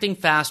 so acting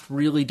fast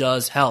really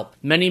does help.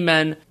 Many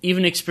men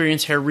even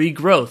experience hair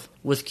regrowth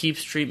with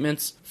Keeps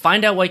treatments.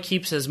 Find out why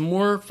Keeps has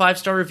more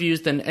 5-star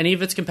reviews than any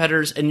of its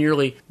competitors, and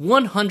nearly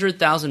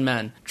 100,000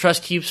 men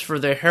trust Keeps for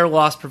their hair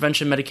loss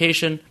prevention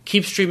medication.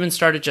 Keeps treatments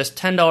start at just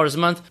 $10 a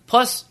month.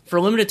 Plus, for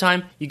a limited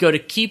time, you go to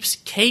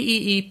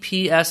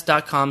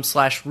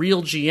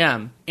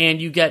keeps.com/realgm,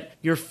 and you get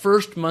your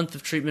first month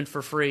of treatment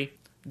for free.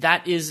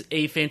 That is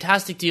a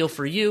fantastic deal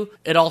for you.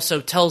 It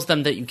also tells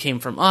them that you came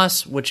from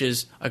us, which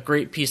is a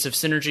great piece of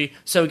synergy.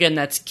 So again,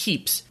 that's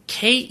Keeps,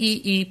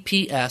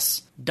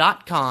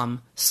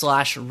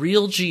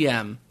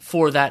 KEEPS.com/realgm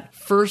for that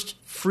first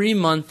free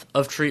month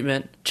of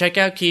treatment. Check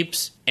out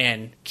Keeps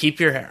and keep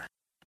your hair.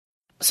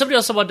 Somebody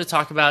else I wanted to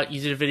talk about, you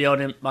did a video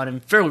on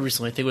him fairly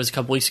recently, I think it was a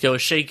couple weeks ago,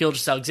 Shai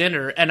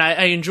Gilgeous-Alexander, and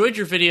I enjoyed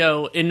your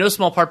video in no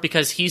small part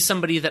because he's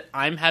somebody that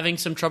I'm having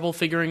some trouble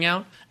figuring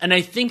out, and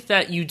I think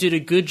that you did a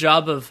good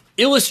job of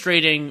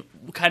illustrating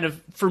kind of,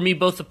 for me,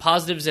 both the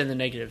positives and the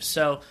negatives.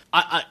 So,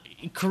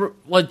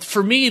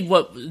 for me,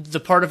 what the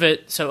part of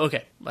it, I'll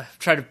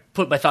try to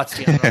put my thoughts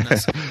together on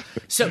this.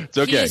 So it's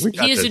okay.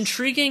 He is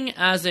intriguing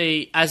as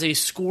a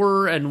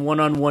scorer and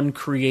one-on-one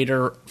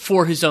creator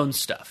for his own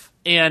stuff.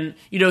 And,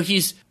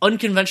 he's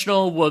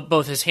unconventional.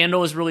 Both his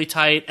handle is really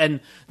tight, and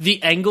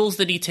the angles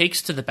that he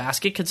takes to the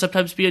basket can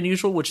sometimes be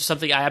unusual, which is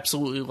something I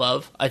absolutely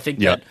love. I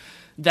think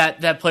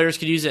that players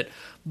could use it.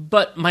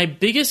 But my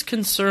biggest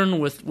concern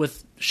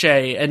with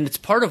Shai, and it's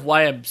part of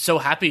why I'm so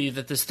happy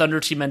that this Thunder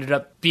team ended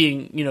up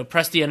being,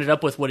 Presti ended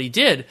up with what he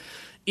did,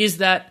 is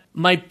that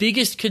my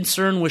biggest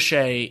concern with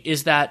Shai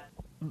is that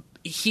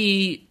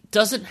he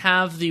doesn't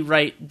have the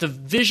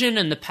vision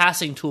and the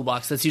passing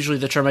toolbox. That's usually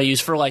the term I use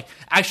for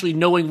actually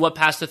knowing what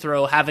pass to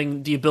throw,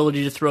 having the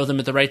ability to throw them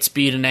at the right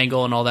speed and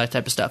angle and all that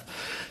type of stuff,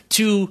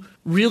 to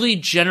really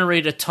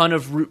generate a ton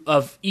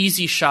of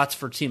easy shots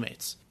for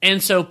teammates.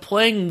 And so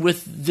playing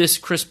with this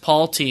Chris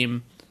Paul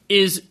team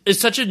is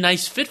such a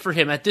nice fit for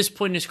him at this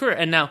point in his career.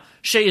 And now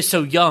Shai is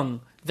so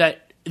young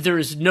that there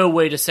is no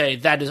way to say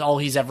that is all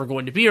he's ever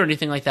going to be or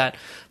anything like that.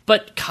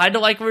 But kind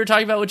of like we were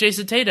talking about with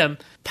Jason Tatum,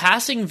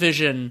 passing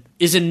vision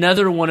is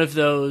another one of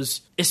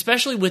those,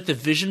 especially with the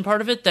vision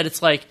part of it, that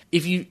it's like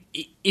if you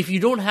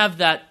don't have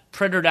that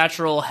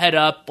preternatural head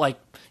up, like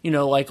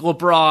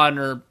LeBron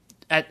or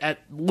at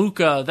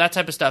Luka, that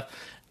type of stuff,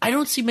 I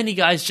don't see many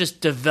guys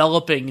just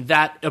developing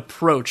that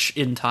approach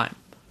in time.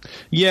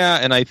 Yeah,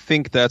 and I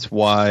think that's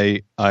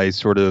why I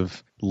sort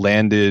of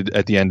landed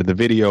at the end of the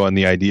video on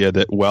the idea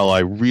that, I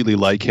really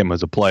like him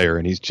as a player,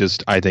 and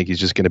I think he's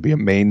just going to be a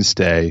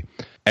mainstay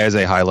as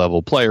a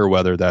high-level player,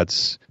 whether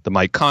that's the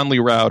Mike Conley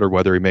route or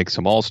whether he makes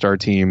some all-star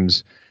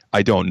teams.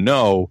 I don't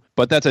know,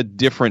 but that's a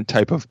different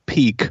type of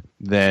peak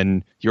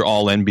than your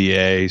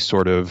all-NBA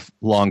sort of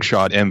long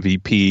shot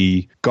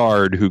MVP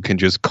guard who can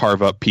just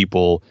carve up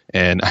people.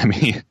 And I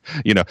mean,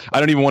 I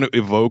don't even want to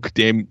evoke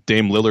Dame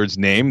Lillard's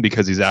name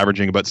because he's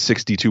averaging about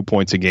 62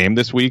 points a game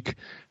this week.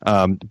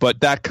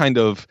 But that kind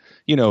of,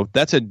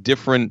 that's a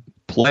different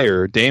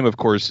player. Dame, of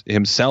course,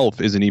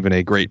 himself isn't even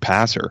a great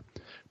passer,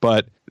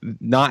 but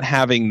not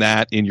having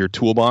that in your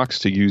toolbox,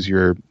 to use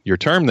your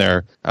term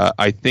there,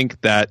 I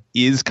think that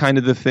is kind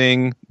of the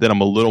thing that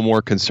I'm a little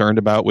more concerned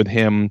about with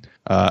him.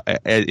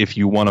 If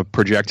you want to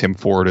project him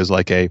forward as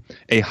like a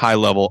high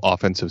level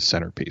offensive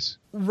centerpiece.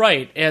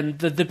 Right, and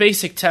the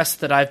basic test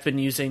that I've been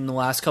using the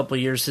last couple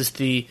of years is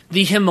the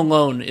him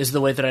alone is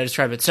the way that I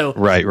describe it. So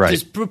right.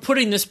 Just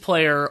putting this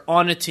player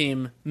on a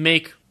team,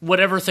 make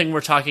whatever thing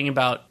we're talking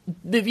about,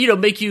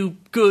 make you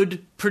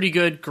good, pretty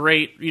good,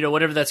 great,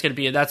 whatever that's going to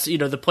be. And that's,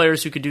 the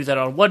players who can could do that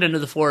on one end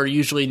of the floor are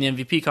usually in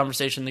the MVP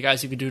conversation. The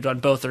guys who could do it on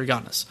both are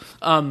Giannis,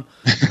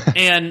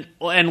 and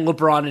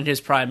LeBron in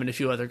his prime and a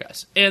few other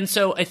guys. And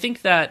so I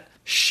think that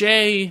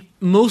Shai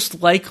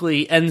most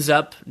likely ends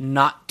up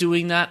not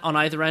doing that on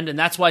either end, and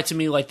that's why, to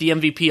me, like the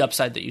MVP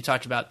upside that you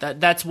talked about,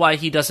 that's why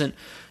he doesn't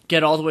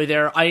get all the way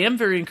there. I am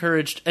very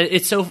encouraged.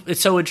 It's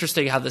so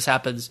interesting how this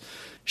happens.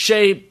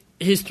 Shai,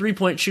 his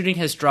 3-point shooting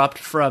has dropped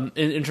from,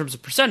 in terms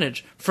of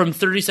percentage, from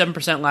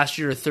 37% last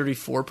year to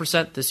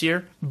 34% this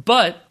year.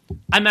 But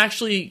I'm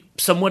actually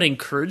somewhat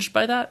encouraged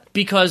by that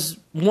because,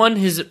 one,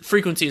 his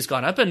frequency has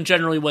gone up, and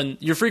generally when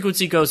your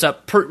frequency goes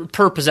up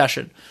per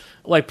possession,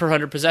 like per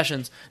 100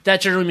 possessions,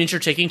 that generally means you're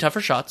taking tougher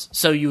shots,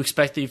 so you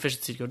expect the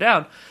efficiency to go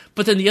down.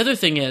 But then the other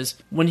thing is,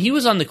 when he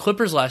was on the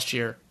Clippers last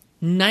year,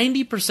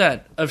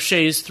 90% of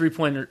Shai's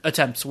three-point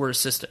attempts were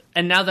assisted,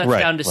 and now that's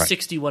down to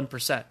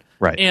 61%.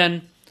 Right.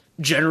 And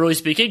generally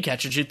speaking,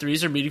 catch-and-shoot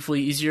threes are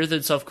meaningfully easier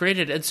than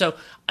self-created. And so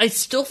I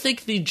still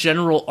think the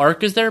general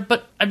arc is there,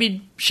 but, I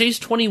mean, Shai's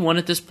 21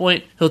 at this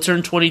point. He'll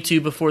turn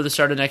 22 before the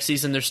start of next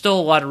season. There's still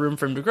a lot of room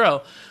for him to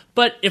grow.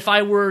 But if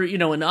I were,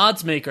 an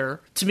odds maker,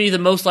 to me the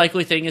most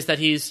likely thing is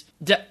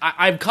that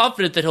I'm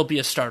confident that he'll be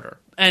a starter.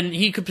 And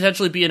he could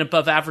potentially be an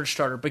above-average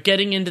starter. But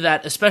getting into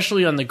that,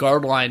 especially on the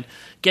guard line,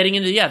 getting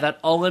into, that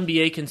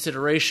All-NBA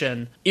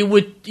consideration, it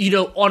would,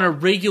 on a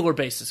regular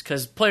basis,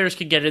 because players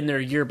can get in there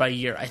year by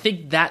year. I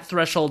think that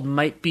threshold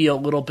might be a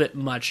little bit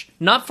much.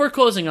 Not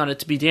foreclosing on it,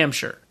 to be damn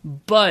sure.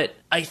 But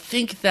I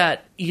think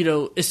that,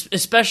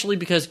 especially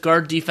because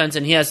guard defense,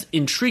 and he has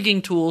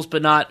intriguing tools,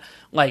 but not,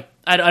 like,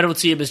 I don't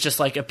see him as just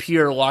like a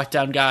pure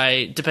lockdown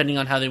guy, depending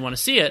on how they want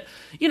to see it.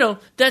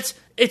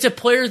 It's a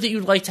player that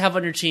you'd like to have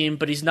on your team,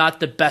 but he's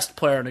not the best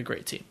player on a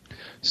great team.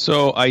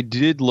 So I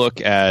did look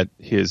at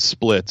his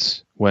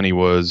splits when he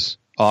was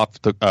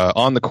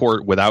on the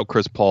court without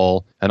Chris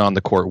Paul and on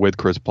the court with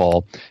Chris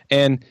Paul,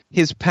 and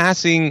his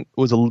passing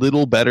was a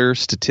little better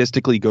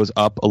statistically, goes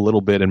up a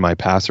little bit in my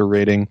passer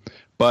rating.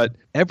 But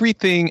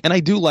everything, and I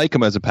do like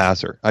him as a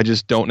passer. I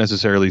just don't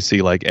necessarily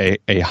see like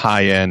a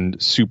high-end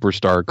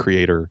superstar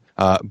creator.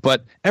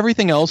 But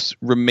everything else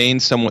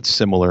remains somewhat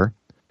similar.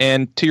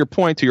 And to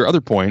your other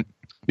point,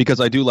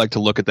 because I do like to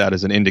look at that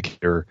as an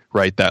indicator,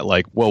 right? That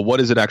like, well, what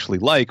is it actually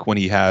like when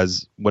he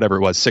has whatever it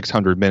was,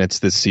 600 minutes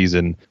this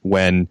season,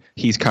 when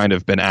he's kind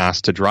of been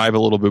asked to drive a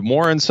little bit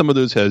more, and some of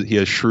those he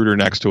has Schroeder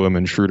next to him,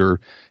 and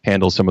Schroeder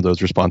handles some of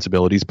those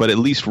responsibilities. But at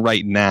least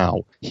right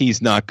now,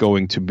 he's not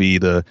going to be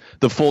the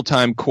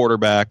full-time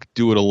quarterback,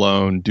 do it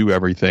alone, do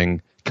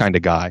everything kind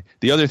of guy.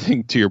 The other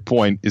thing, to your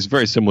point, is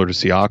very similar to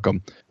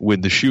Siakam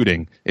with the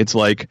shooting. It's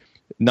like,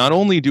 not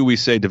only do we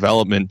say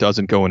development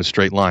doesn't go in a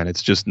straight line,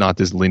 it's just not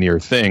this linear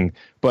thing,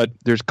 but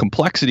there's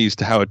complexities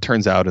to how it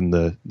turns out in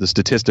the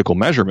statistical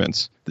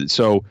measurements.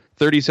 So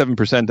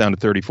 37% down to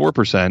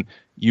 34%,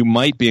 you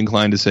might be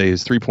inclined to say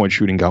his three-point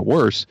shooting got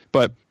worse,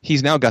 but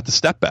he's now got the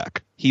step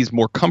back. He's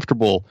more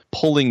comfortable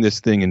pulling this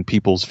thing in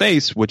people's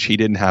face, which he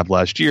didn't have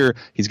last year.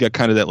 He's got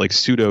kind of that like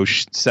pseudo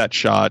set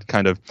shot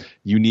kind of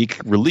unique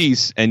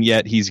release, and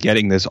yet he's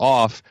getting this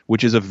off,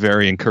 which is a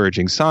very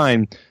encouraging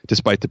sign,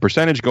 despite the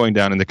percentage going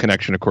down. And the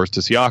connection, of course,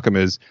 to Siakam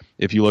is,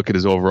 if you look at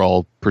his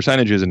overall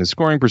percentages and his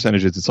scoring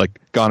percentages, it's like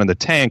gone in the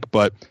tank,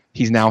 but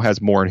he now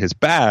has more in his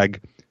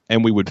bag.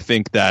 And we would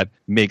think that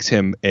makes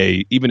him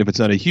even if it's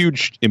not a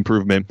huge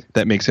improvement,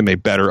 that makes him a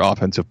better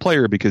offensive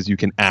player because you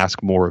can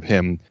ask more of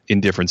him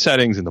in different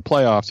settings, in the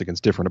playoffs,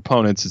 against different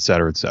opponents, et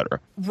cetera, et cetera.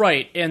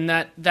 Right, and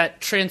that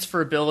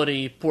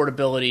transferability,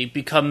 portability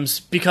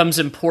becomes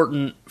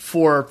important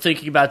for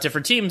thinking about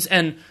different teams.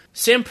 And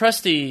Sam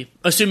Presti,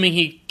 assuming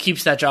he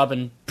keeps that job,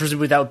 and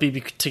presumably that would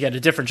be to get a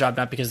different job,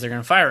 not because they're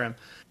going to fire him,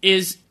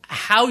 is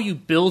how you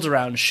build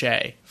around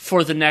Shai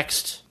for the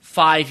next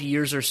 5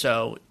 years or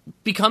so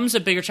becomes a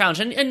bigger challenge.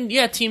 And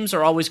yeah, teams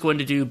are always going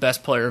to do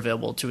best player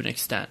available to an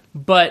extent.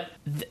 But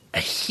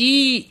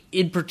he,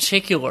 in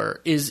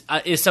particular, is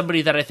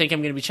somebody that I think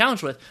I'm going to be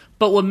challenged with.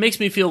 But what makes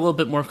me feel a little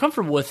bit more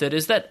comfortable with it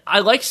is that I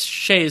like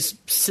Shai's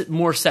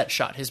more set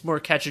shot, his more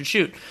catch and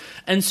shoot.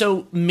 And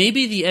so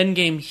maybe the end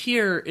game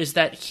here is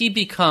that he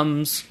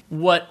becomes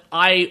what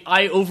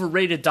I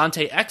overrated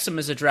Dante Exum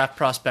as a draft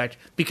prospect,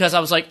 because I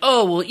was like,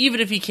 oh, well, even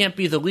if he can't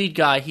be the lead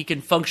guy, he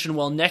can function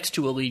well next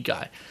to a lead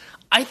guy.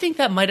 I think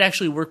that might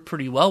actually work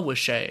pretty well with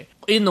Shai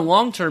in the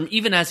long term,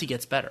 even as he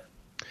gets better.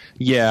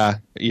 Yeah.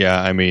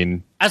 I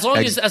mean, as long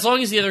as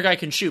the other guy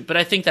can shoot, but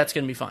I think that's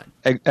going to be fine.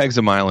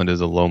 Exum Island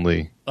is a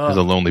lonely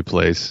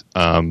place.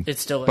 It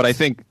still is. But I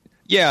think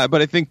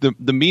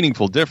the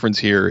meaningful difference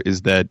here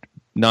is that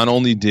not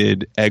only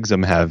did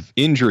Exum have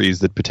injuries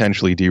that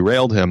potentially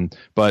derailed him,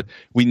 but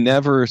we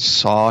never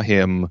saw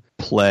him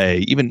play,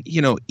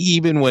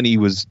 even when he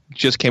was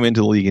just came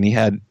into the league and he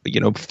had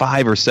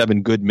 5 or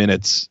 7 good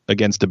minutes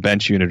against a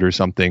bench unit or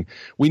something,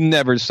 we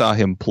never saw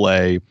him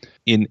play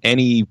in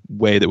any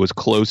way that was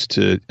close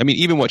to,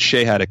 even what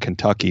Shea had at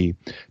Kentucky,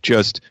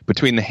 just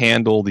between the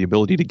handle, the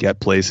ability to get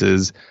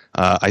places.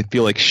 I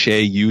feel like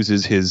Shea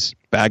uses his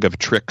bag of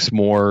tricks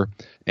more.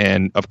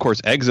 And of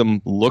course,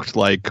 Exum looked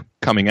like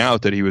coming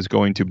out that he was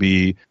going to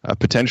be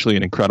potentially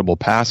an incredible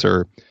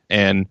passer.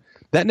 And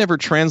that never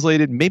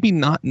translated, maybe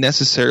not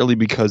necessarily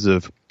because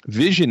of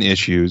vision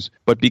issues,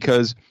 but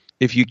because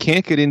if you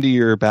can't get into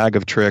your bag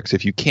of tricks,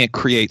 if you can't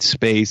create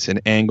space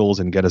and angles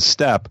and get a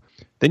step,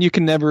 then you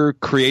can never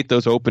create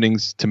those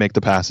openings to make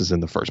the passes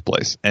in the first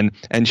place. And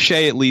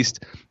Shea at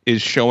least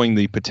is showing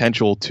the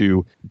potential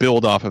to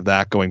build off of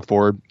that going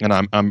forward, and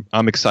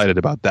I'm excited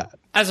about that.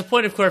 As a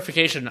point of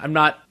clarification, I'm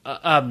not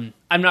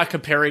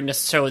comparing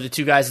necessarily the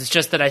two guys. It's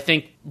just that I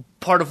think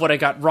part of what I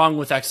got wrong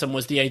with Exum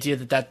was the idea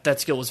that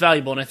skill was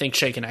valuable, and I think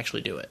Shea can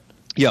actually do it.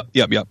 Yeah.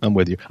 I'm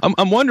with you.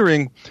 I'm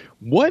wondering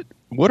what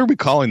are we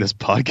calling this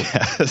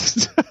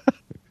podcast?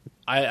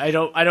 I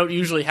don't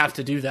usually have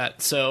to do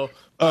that, so.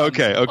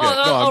 Okay.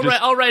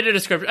 I'll write a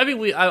description.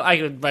 I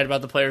could write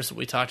about the players that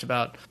we talked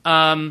about.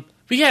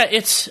 But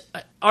yeah,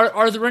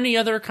 are there any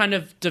other kind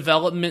of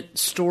development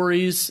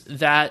stories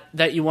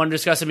that you want to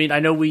discuss? I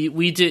know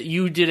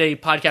you did a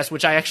podcast,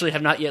 which I actually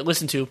have not yet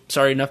listened to,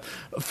 sorry enough,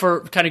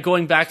 for kind of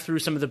going back through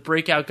some of the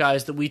breakout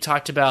guys that we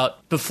talked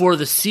about before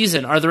the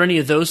season. Are there any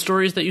of those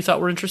stories that you thought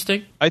were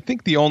interesting? I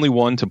think the only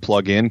one to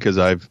plug in, because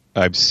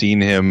I've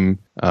seen him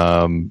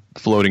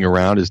floating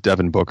around, is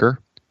Devin Booker.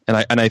 And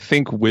I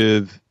think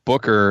with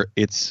Booker,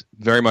 it's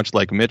very much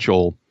like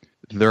Mitchell.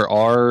 There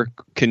are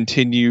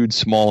continued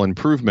small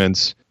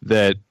improvements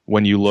that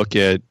when you look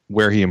at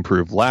where he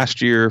improved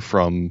last year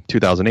from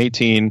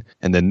 2018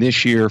 and then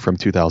this year from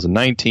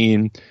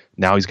 2019,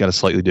 now he's got a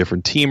slightly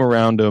different team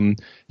around him.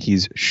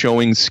 He's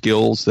showing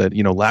skills that,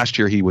 last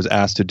year he was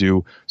asked to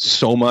do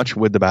so much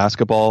with the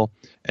basketball,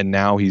 and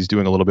now he's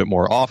doing a little bit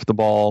more off the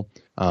ball.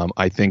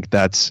 I think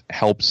that's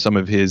helped some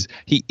of his,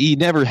 he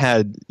never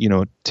had,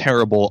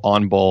 terrible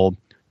on-ball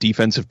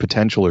defensive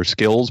potential or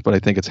skills, but I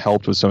think it's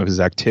helped with some of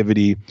his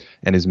activity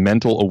and his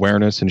mental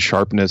awareness and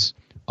sharpness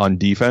on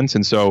defense.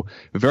 And so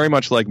very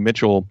much like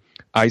Mitchell,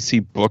 I see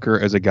Booker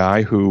as a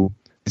guy who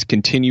is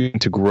continuing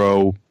to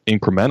grow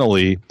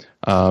incrementally,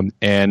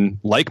 and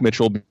like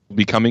Mitchell,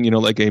 becoming,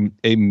 like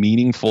a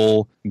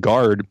meaningful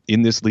guard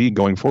in this league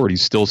going forward.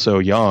 He's still so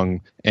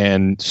young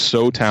and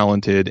so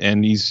talented,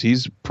 and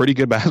he's a pretty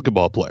good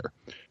basketball player.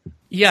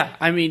 Yeah,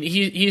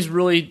 he's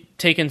really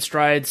taken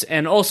strides,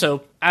 and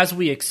also, as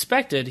we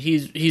expected,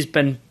 he's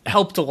been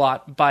helped a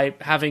lot by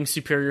having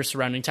superior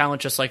surrounding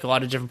talent, just like a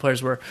lot of different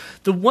players were.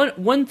 The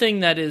one thing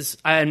that is,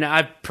 and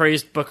I've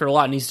praised Booker a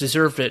lot, and he's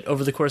deserved it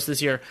over the course of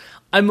this year,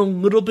 I'm a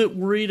little bit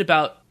worried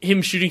about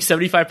him shooting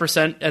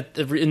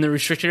 75% in the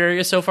restricted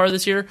area so far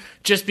this year,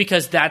 just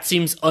because that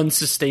seems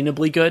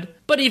unsustainably good.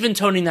 But even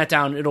toning that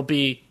down, it'll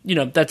be,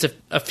 that's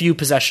a few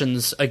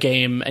possessions a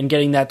game, and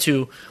getting that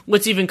to,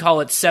 let's even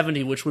call it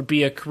 70, which would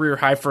be a career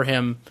high for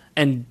him,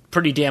 and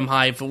pretty damn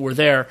high if it were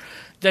there.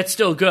 That's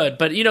still good.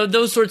 But,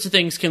 those sorts of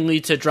things can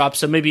lead to drops,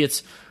 so maybe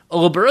it's a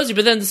little bit rosy.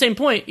 But then at the same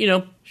point,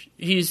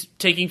 he's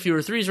taking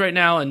fewer threes right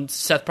now, and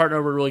Seth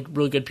Partnow wrote a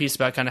really good piece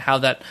about kind of how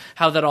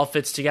that all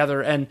fits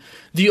together. And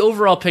the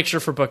overall picture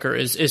for Booker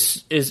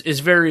is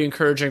very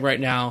encouraging right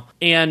now.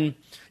 And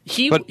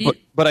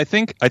but I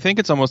think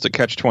it's almost a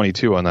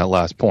catch-22 on that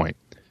last point,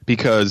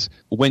 because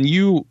when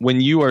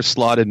you are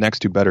slotted next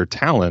to better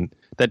talent,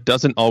 that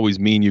doesn't always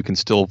mean you can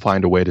still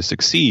find a way to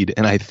succeed.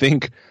 And I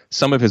think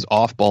some of his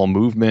off-ball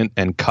movement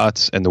and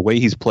cuts and the way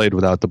he's played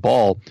without the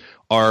ball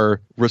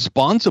are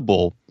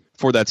responsible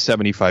for that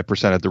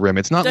 75% at the rim.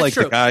 It's not That's like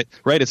true. The guy,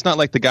 right? It's not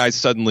like the guy's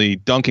suddenly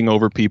dunking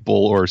over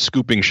people or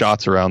scooping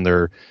shots around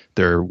their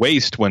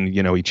waist when,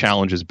 he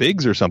challenges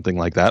bigs or something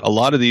like that. A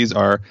lot of these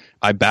are,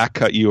 I back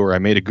cut you, or I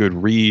made a good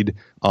read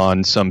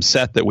on some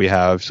set that we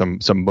have, some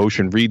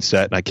motion read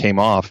set, and I came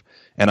off,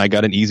 and I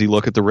got an easy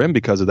look at the rim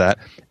because of that.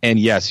 And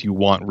yes, you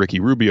want Ricky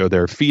Rubio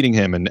there feeding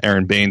him and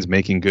Aaron Baines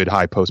making good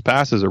high post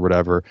passes or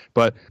whatever,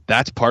 but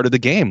that's part of the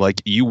game.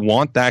 Like, you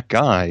want that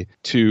guy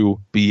to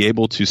be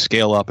able to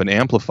scale up and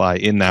amplify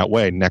in that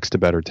way next to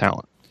better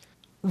talent.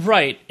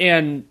 Right.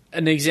 And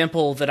an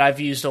example that I've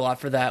used a lot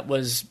for that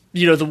was,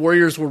 the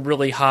Warriors were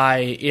really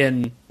high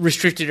in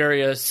restricted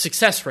area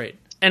success rate,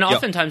 and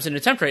oftentimes in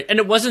attempt rate. And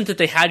it wasn't that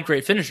they had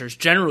great finishers.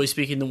 Generally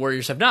speaking, the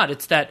Warriors have not.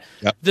 It's that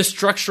the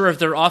structure of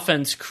their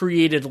offense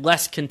created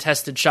less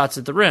contested shots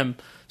at the rim,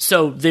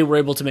 so they were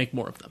able to make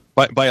more of them.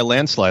 By a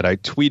landslide, I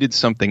tweeted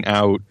something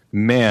out.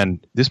 Man,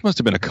 this must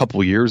have been a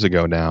couple years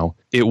ago now.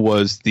 It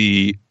was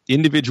the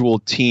individual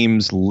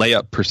teams'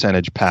 layup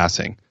percentage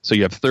passing. So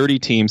you have 30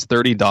 teams,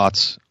 30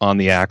 dots on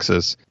the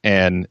axis,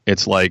 and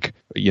it's like,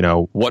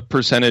 what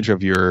percentage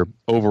of your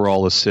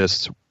overall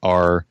assists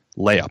are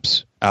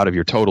layups out of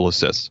your total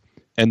assists?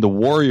 and the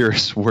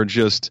Warriors were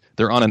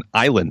they're on an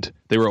island.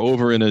 They were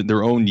over in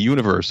their own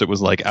universe. It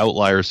was like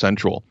Outlier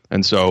Central.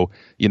 And so,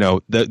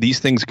 these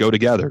things go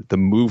together. The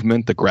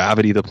movement, the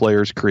gravity the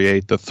players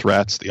create, the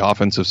threats, the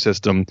offensive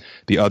system,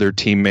 the other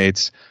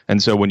teammates.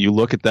 And so when you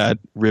look at that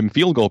rim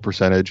field goal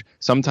percentage,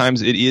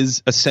 sometimes it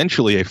is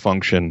essentially a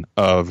function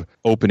of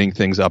opening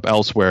things up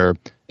elsewhere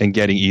and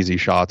getting easy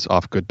shots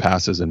off good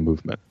passes and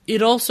movement.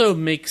 It also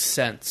makes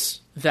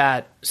sense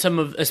that some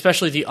of,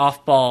 especially the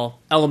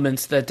off-ball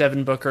elements that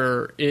Devin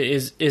Booker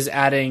is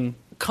adding,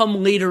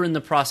 come later in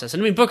the process.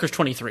 And I mean, Booker's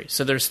 23,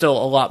 so there's still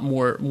a lot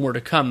more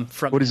to come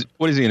from. What is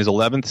he in his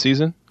 11th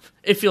season?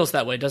 It feels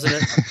that way, doesn't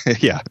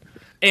it? Yeah.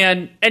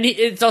 And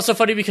it's also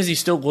funny because he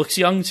still looks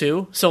young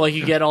too. So like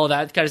you get all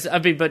that kind of stuff. I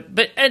mean, but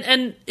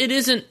it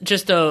isn't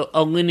just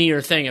a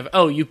linear thing of,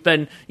 oh, you've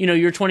been,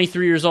 you're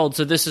 23 years old,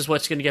 so this is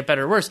what's going to get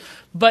better or worse.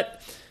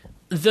 But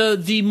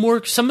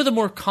some of the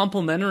more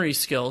complementary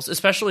skills,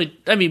 especially,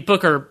 I mean,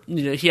 Booker,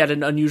 he had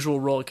an unusual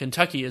role at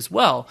Kentucky as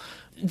well.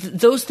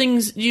 Those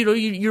things,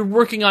 you're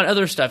working on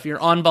other stuff, your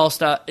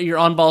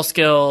on-ball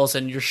skills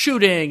and your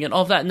shooting and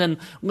all of that. And then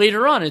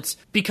later on, it's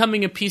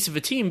becoming a piece of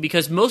a team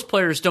because most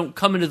players don't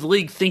come into the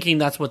league thinking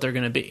that's what they're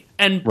going to be.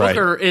 And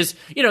Booker is,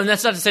 and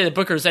that's not to say that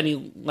Booker is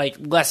any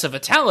less of a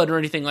talent or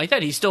anything like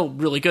that. He's still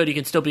really good. He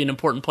can still be an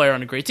important player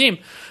on a great team,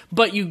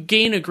 but you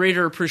gain a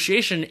greater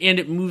appreciation and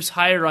it moves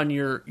higher on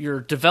your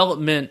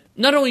development,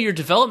 not only your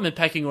development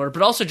pecking order,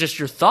 but also just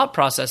your thought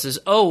processes.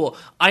 Oh,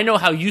 I know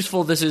how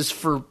useful this is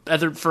for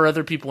other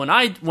people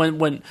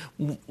when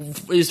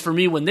is for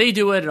me when they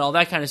do it and all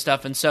that kind of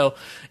stuff. And so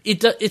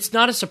it's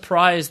not a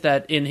surprise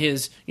that in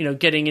his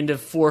getting into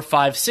 4,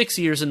 5, 6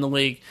 years in the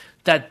league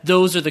that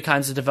those are the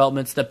kinds of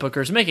developments that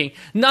Booker's making.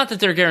 Not that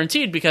they're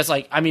guaranteed, because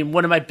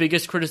one of my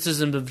biggest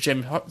criticisms of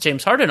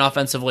James Harden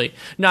offensively,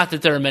 not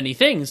that there are many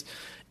things,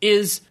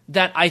 is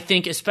that I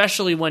think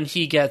especially when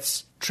he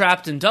gets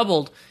trapped and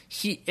doubled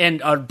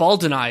and ball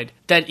denied,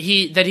 that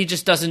he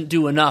just doesn't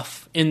do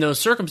enough in those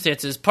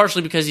circumstances,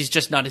 partially because he's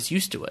just not as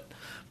used to it.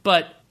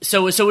 But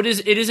so it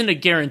isn't a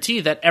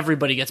guarantee that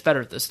everybody gets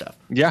better at this stuff.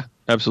 Yeah,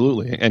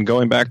 absolutely. And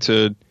going back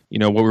to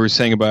what we were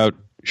saying about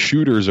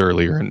shooters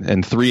earlier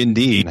and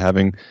 3-and-D and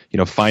having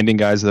finding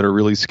guys that are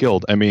really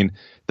skilled. I mean,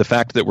 the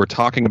fact that we're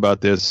talking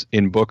about this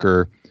in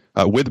Booker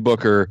with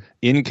Booker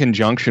in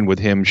conjunction with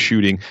him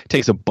shooting,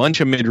 takes a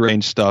bunch of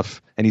mid-range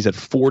stuff, and he's at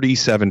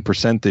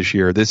 47% this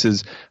year. This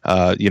is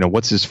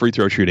what's his free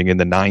throw shooting in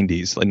the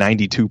 90s,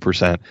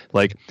 92%.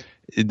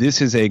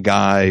 This is a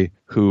guy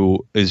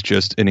who is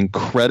just an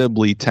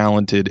incredibly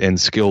talented and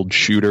skilled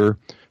shooter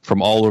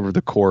from all over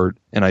the court.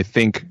 And I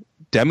think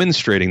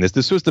demonstrating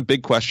this was the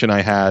big question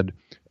I had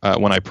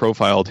when I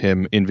profiled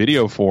him in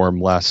video form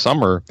last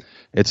summer.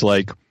 It's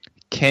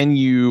can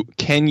you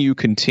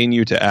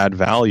continue to add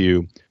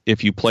value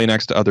if you play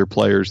next to other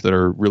players that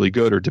are really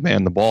good or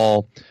demand the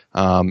ball,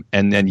 and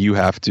then you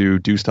have to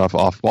do stuff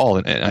off ball?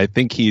 And I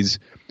think he's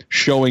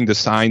showing the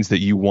signs that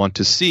you want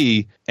to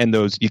see, and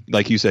those,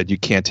 like you said, you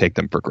can't take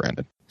them for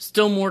granted.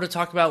 Still more to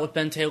talk about with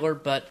Ben Taylor,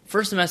 but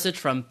first a message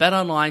from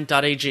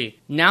betonline.ag.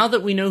 Now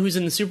that we know who's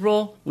in the Super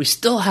Bowl, we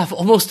still have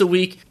almost a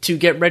week to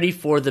get ready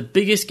for the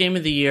biggest game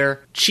of the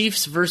year,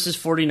 Chiefs versus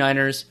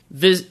 49ers.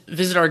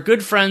 Visit our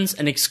good friends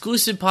and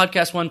exclusive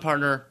Podcast One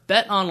partner,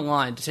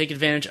 BetOnline, to take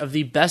advantage of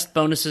the best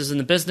bonuses in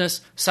the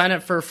business. Sign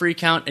up for a free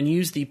account and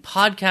use the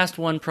Podcast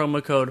One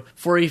promo code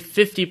for a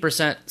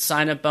 50%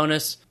 sign-up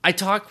bonus. I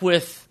talked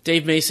with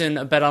Dave Mason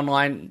of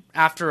BetOnline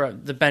after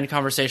the Ben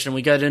conversation.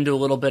 We got into a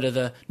little bit of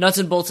the nuts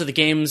and bolts of the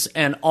games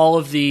and all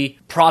of the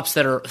props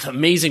that are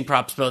amazing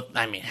props, both,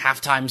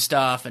 halftime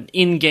stuff and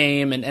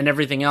in-game and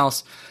everything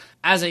else.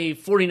 As a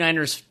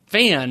 49ers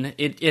fan,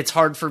 it's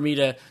hard for me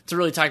to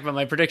really talk about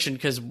my prediction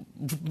because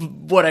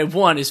what I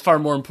want is far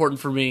more important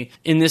for me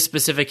in this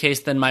specific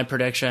case than my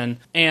prediction.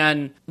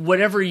 And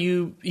whatever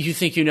you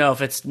think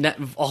if it's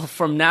all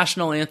from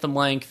national anthem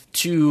length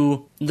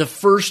to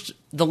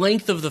the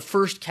length of the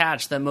first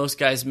catch that most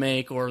guys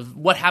make, or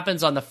what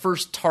happens on the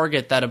first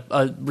target that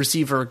a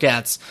receiver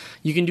gets,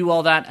 you can do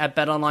all that at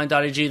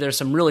betonline.ag. There's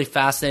some really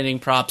fascinating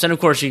props. And of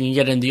course, you can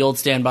get in the old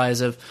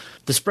standbys of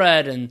the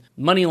spread and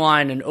money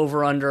line and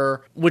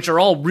over-under, which are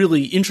all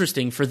really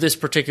interesting for this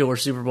particular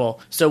Super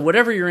Bowl. So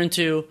whatever you're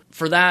into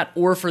for that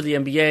or for the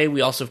NBA, we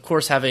also, of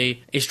course, have a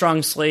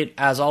strong slate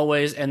as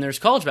always, and there's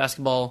college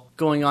basketball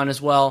going on as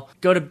well.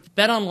 Go to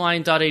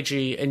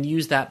betonline.ag and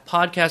use that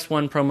Podcast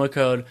One promo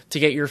code to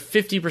get your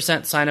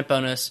 50% sign-up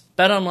bonus.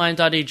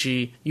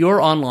 betonline.ag, your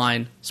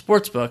online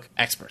sportsbook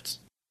experts.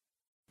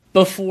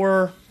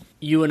 Before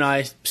you and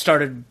I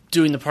started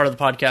doing the part of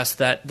the podcast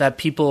that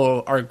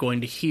people are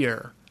going to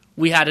hear,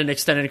 we had an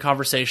extended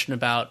conversation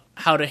about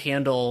how to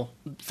handle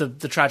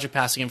the tragic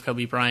passing of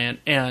Kobe Bryant,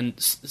 and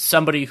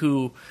somebody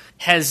who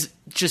has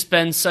just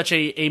been such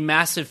a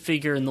massive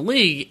figure in the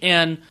league.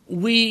 And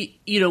we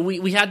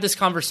had this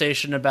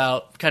conversation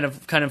about kind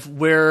of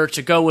where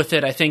to go with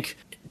it. I think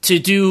to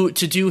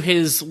do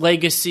his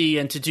legacy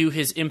and to do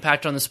his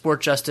impact on the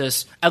sport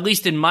justice, at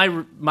least in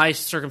my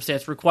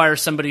circumstance,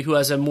 requires somebody who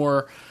has a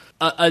more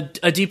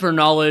a deeper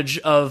knowledge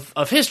of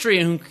history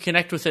and who can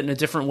connect with it in a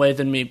different way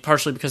than me,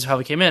 partially because of how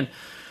we came in.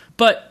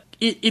 But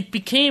it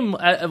became,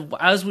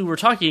 as we were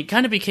talking, it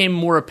kind of became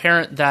more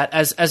apparent that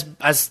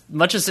as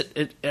much as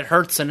it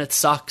hurts and it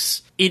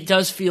sucks, it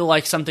does feel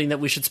like something that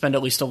we should spend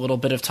at least a little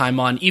bit of time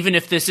on, even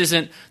if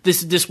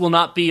this will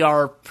not be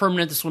our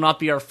permanent, this will not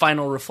be our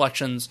final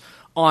reflections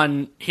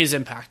on his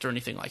impact or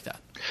anything like that.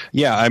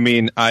 Yeah, I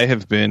mean, I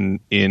have been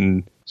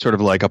in sort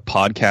of like a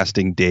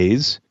podcasting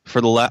daze for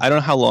I don't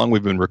know how long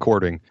we've been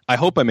recording. I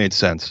hope I made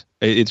sense.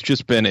 It's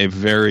just been a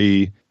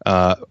very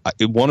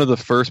one of the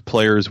first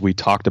players we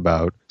talked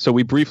about. So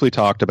we briefly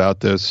talked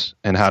about this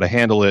and how to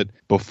handle it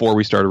before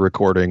we started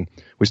recording.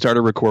 We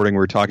started recording. We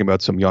were talking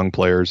about some young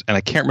players, and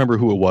I can't remember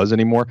who it was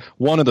anymore.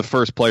 One of the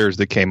first players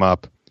that came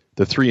up,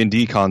 the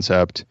 3-and-D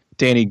concept.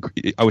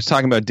 I was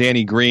talking about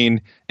Danny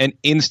Green, and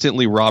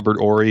instantly Robert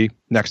Horry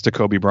next to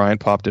Kobe Bryant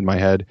popped in my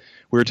head.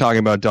 We were talking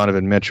about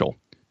Donovan Mitchell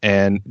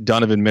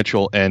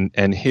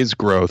and his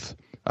growth.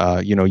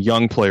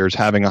 Young players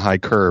having a high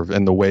curve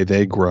and the way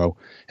they grow,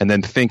 and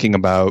then thinking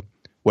about,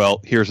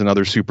 well, here's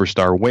another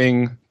superstar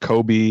wing,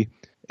 Kobe,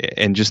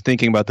 and just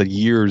thinking about the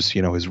years,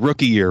 his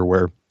rookie year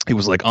where he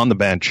was like on the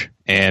bench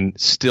and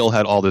still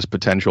had all this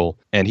potential,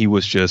 and he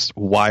was just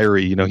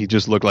wiry. He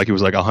just looked like he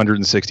was like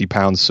 160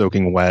 pounds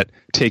soaking wet,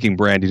 taking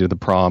Brandy to the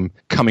prom,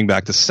 coming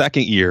back the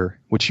second year,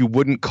 which you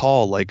wouldn't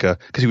call because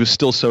he was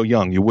still so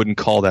young, you wouldn't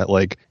call that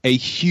like a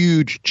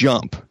huge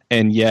jump,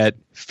 and yet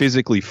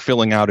physically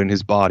filling out in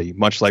his body,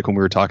 much like when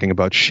we were talking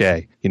about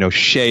Shea.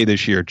 Shea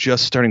this year,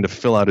 just starting to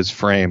fill out his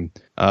frame,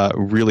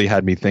 really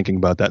had me thinking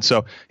about that.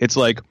 So it's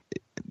like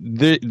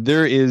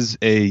there is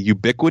a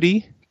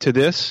ubiquity to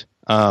this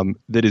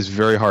that is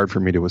very hard for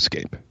me to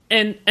escape.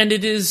 And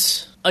it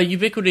is a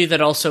ubiquity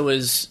that also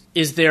is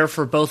there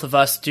for both of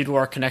us due to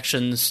our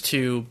connections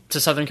to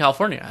Southern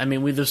California. I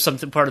mean,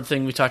 part of the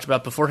thing we talked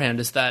about beforehand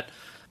is that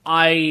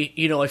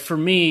for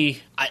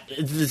me,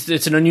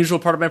 it's an unusual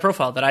part of my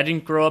profile that I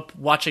didn't grow up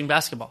watching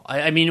basketball.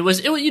 You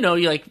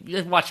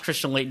watch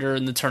Christian Laettner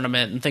in the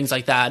tournament and things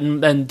like that,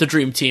 and the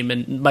Dream Team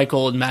and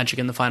Michael and Magic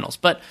in the finals,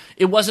 but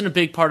it wasn't a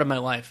big part of my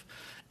life.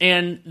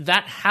 And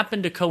that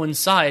happened to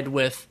coincide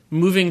with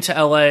moving to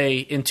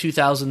LA in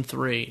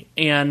 2003.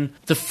 And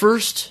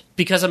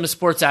because I'm a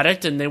sports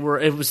addict, and it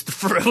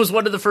was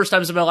one of the first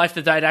times in my life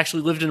that I'd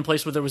actually lived in a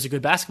place where there was a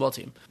good basketball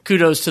team.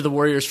 Kudos to the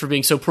Warriors for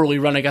being so poorly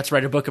run. I got to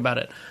write a book about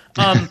it.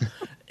 So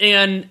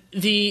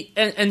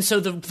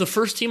the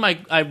first team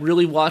I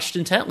really watched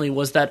intently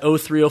was that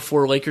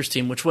 03-04 Lakers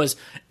team, which was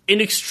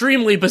an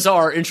extremely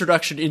bizarre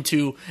introduction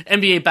into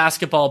NBA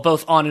basketball,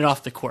 both on and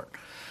off the court.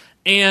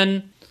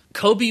 And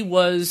Kobe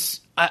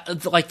was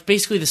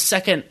basically the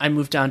second I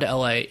moved down to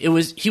LA.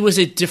 He was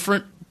a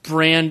different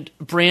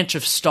branch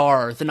of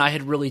star than I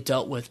had really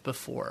dealt with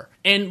before.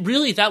 And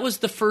really that was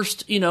the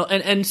first,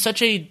 and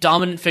such a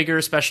dominant figure,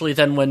 especially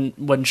then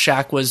when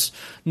Shaq was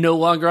no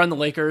longer on the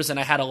Lakers, and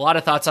I had a lot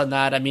of thoughts on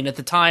that. I mean, at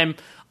the time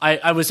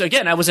I was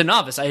a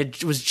novice. I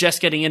was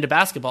just getting into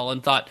basketball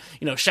and thought,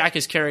 Shaq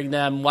is carrying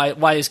them. Why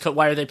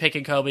are they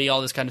picking Kobe?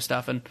 All this kind of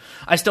stuff. And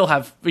I still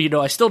have,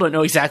 I still don't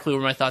know exactly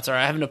where my thoughts are.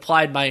 I haven't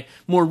applied my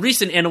more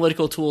recent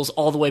analytical tools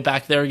all the way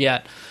back there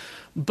yet.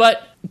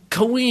 But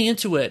going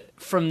into it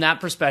from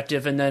that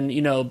perspective, and then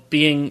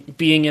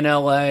being in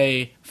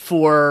LA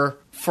for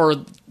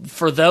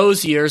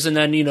those years, and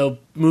then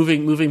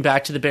moving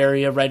back to the Bay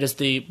Area right as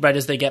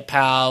they get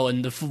Pau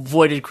and the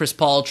voided Chris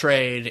Paul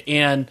trade,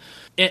 and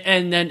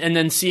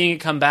then seeing it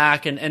come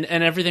back and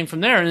everything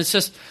from there, and it's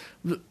just,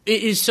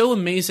 it is so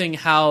amazing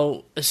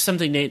how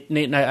something Nate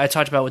and I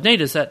talked about with Nate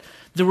is that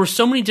there were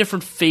so many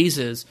different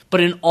phases,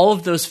 but in all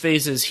of those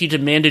phases, he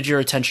demanded your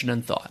attention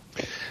and thought.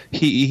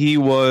 He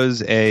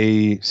was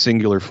a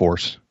singular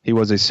force. He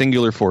was a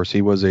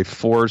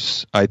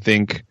force, I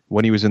think,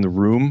 when he was in the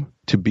room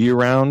to be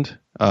around.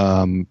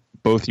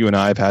 Both you and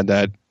I have had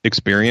that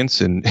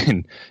experience,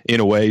 and in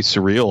a way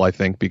surreal, I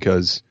think,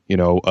 because,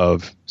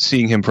 of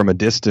seeing him from a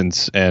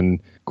distance and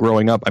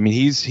growing up. I mean,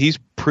 he's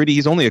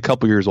only a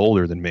couple years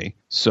older than me.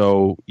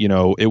 So,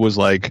 it was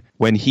like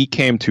when he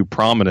came to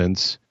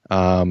prominence,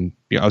 I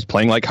was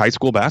playing like high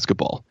school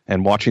basketball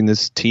and watching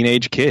this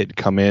teenage kid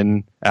come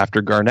in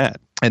after Garnett,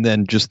 and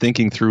then just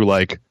thinking through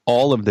like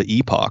all of the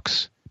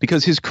epochs,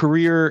 because his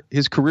career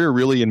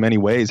really in many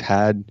ways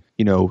had,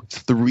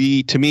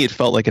 three, to me, it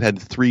felt like it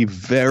had three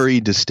very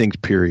distinct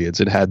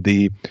periods. It had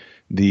the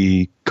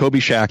Kobe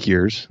Shaq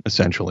years,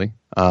 essentially.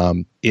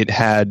 It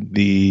had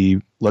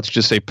the, let's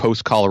just say,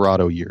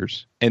 post-Colorado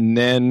years. And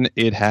then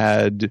it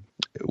had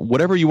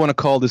whatever you want to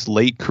call this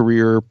late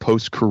career,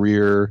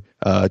 post-career.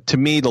 To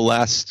me, the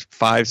last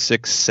 5,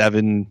 6,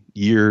 7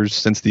 years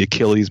since the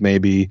Achilles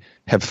maybe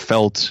have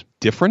felt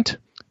different.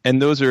 And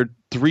those are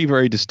three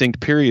very distinct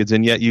periods.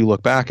 And yet you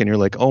look back and you're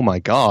like, oh my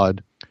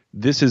God,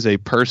 this is a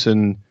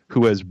person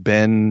who has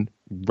been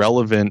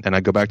relevant. And I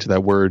go back to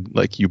that word,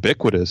 like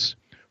ubiquitous,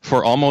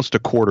 for almost a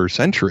quarter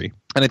century.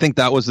 And I think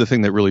that was the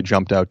thing that really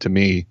jumped out to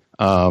me.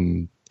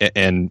 And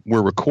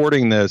we're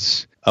recording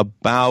this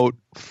about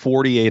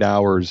 48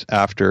 hours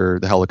after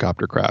the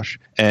helicopter crash.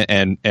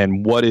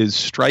 And what is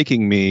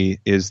striking me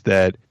is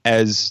that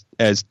as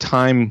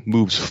time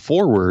moves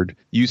forward,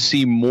 you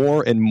see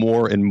more and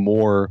more and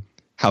more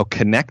how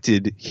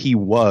connected he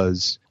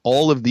was.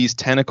 All of these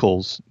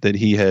tentacles that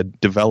he had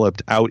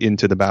developed out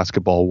into the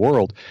basketball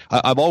world.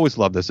 I've always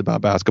loved this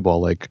about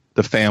basketball, like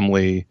the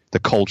family, the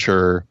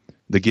culture,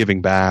 the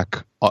giving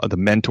back, the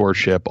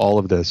mentorship, all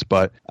of this.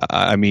 But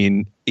I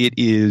mean, it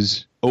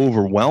is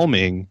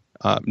overwhelming.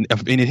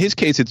 And in his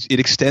case, it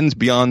extends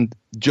beyond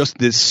just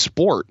this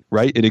sport,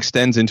 right? It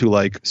extends into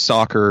like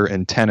soccer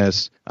and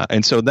tennis.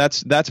 And so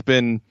that's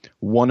been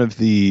one of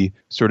the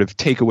sort of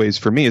takeaways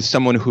for me as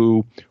someone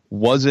who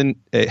wasn't,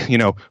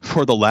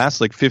 for the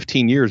last like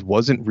 15 years,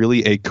 wasn't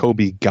really a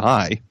Kobe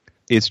guy.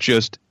 It's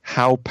just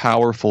how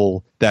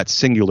powerful that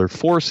singular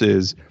force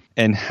is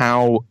and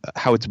how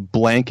it's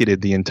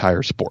blanketed the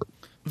entire sport.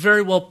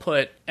 Very well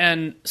put.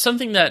 And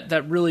something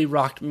that really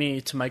rocked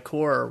me to my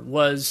core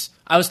was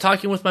I was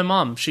talking with my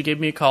mom. She gave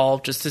me a call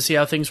just to see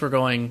how things were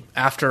going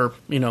after,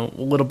 a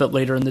little bit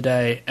later in the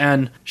day.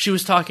 And she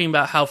was talking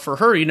about how for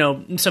her,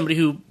 somebody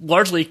who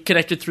largely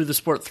connected through the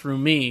sport through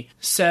me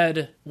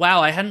said,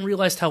 wow, I hadn't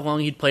realized how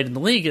long he'd played in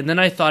the league. And then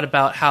I thought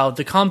about how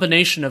the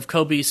combination of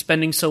Kobe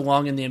spending so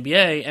long in the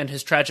NBA and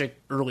his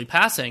tragic early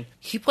passing,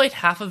 he spent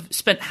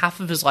half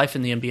of his life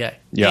in the NBA.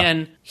 Yeah.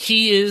 And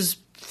he is,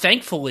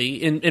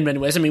 thankfully, in many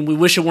ways, I mean, we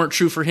wish it weren't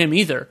true for him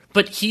either,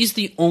 but he's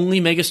the only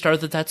megastar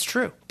that's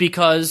true,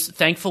 because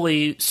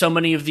thankfully so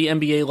many of the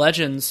NBA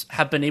legends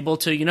have been able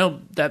to,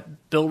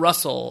 that Bill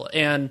Russell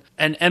and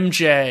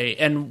MJ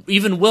and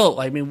even Wilt.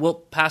 I mean,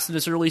 Wilt passed in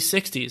his early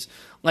 60s.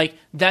 Like,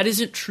 that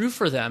isn't true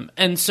for them.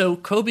 And so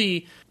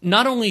Kobe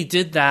not only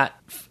did that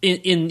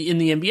in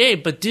the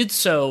NBA, but did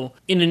so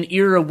in an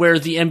era where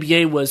the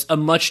NBA was a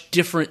much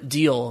different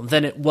deal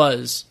than it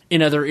was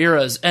in other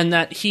eras, and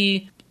that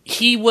he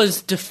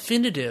was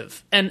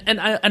definitive, and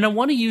I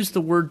want to use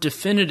the word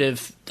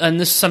definitive, and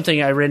this is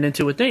something I ran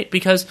into with Nate,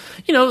 because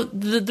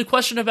the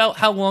question about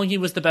how long he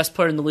was the best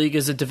player in the league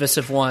is a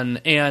divisive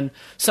one, and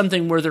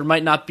something where there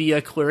might not be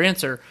a clear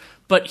answer.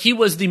 But he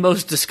was the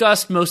most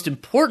discussed, most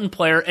important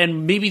player,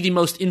 and maybe the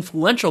most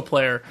influential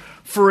player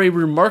for a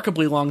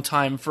remarkably long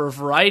time for a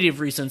variety of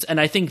reasons. And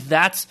I think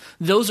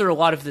those are a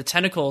lot of the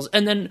tentacles.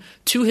 And then,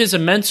 to his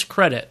immense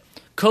credit,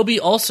 Kobe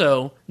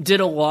also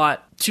did a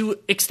lot to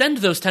extend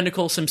those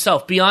tentacles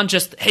himself beyond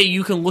just, hey,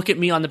 you can look at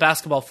me on the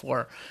basketball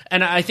floor.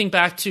 And I think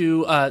back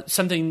to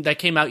something that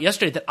came out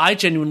yesterday that I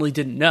genuinely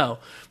didn't know,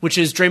 which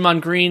is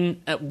Draymond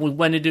Green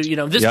went into,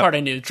 this part I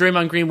knew.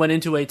 Draymond Green went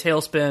into a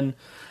tailspin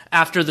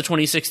after the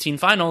 2016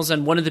 finals,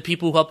 and one of the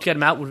people who helped get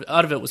him out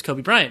of it was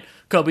Kobe Bryant.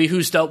 Kobe,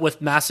 who's dealt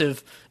with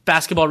massive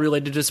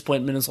basketball-related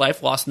disappointment in his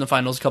life, lost in the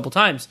finals a couple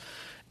times.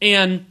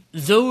 And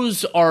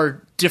those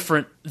are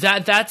different.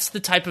 That's the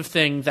type of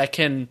thing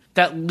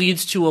that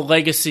leads to a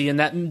legacy, and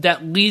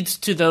that leads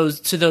to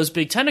those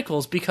big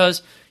tentacles,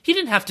 because he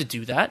didn't have to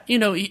do that,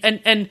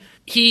 and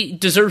he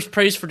deserves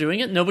praise for doing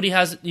it. Nobody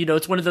has,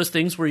 it's one of those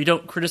things where you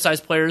don't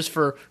criticize players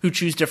who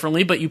choose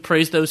differently, but you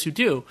praise those who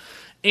do.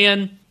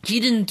 And he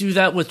didn't do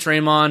that with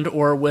Draymond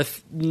or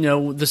with,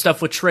 the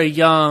stuff with Trae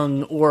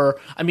Young,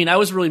 I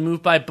was really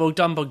moved by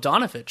Bogdan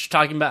Bogdanovic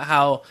talking about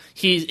how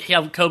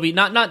how Kobe,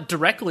 not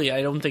directly,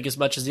 I don't think as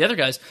much as the other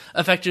guys,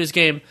 affected his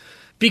game,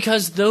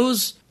 because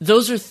those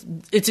are,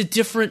 it's a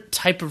different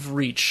type of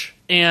reach.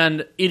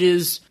 And it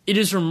is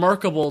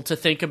remarkable to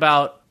think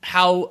about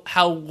how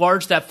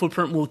large that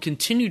footprint will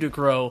continue to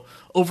grow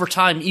over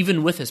time,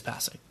 even with his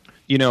passing.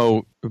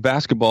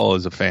 Basketball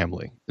is a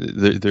family.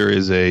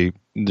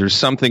 There's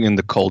something in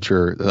the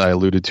culture that I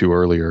alluded to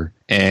earlier,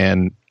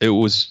 and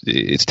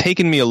it's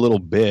taken me a little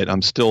bit.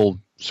 I'm still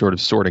sort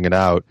of sorting it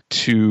out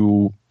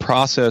to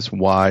process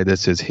why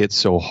this has hit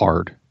so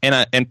hard.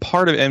 And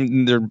part of,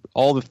 and there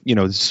all the,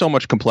 there's so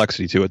much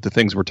complexity to it. The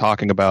things we're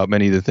talking about,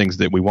 many of the things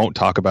that we won't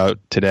talk about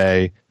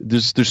today,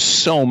 there's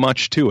so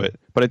much to it.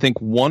 But I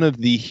think one of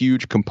the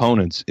huge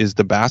components is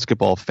the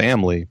basketball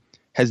family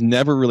has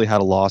never really had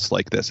a loss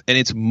like this. And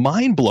it's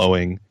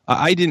mind-blowing.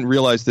 I didn't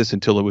realize this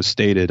until it was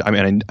stated. I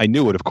mean, I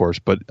knew it, of course,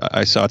 but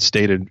I saw it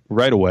stated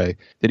right away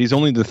that he's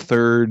only the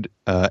third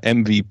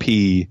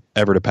MVP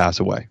ever to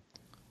pass away.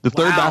 The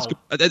third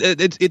basketball.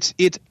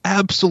 It's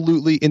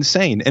absolutely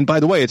insane. And by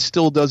the way, it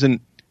still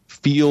doesn't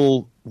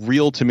feel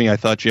real to me. I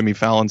thought Jimmy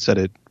Fallon said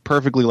it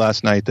perfectly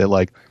last night, that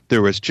like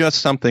there was just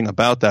something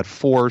about that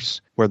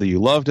force, whether you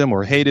loved him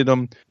or hated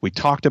him. We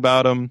talked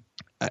about him.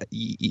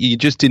 You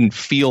just didn't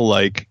feel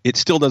like, it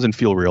still doesn't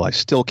feel real. I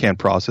still can't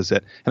process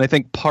it. And I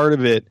think part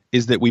of it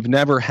is that we've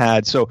never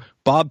had, so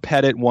Bob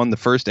Pettit won the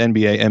first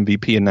NBA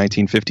MVP in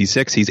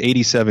 1956. He's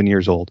 87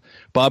 years old.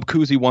 Bob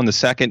Cousy won the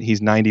second.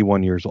 He's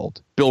 91 years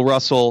old. Bill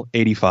Russell,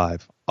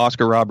 85.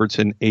 Oscar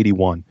Robertson,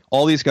 81.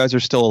 All these guys are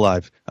still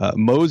alive.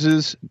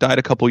 Moses died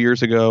a couple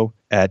years ago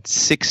at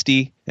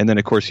 60. And then,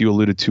 of course, you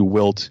alluded to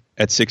Wilt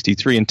at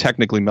 63. And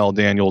technically, Mel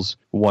Daniels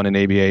won an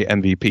ABA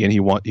MVP,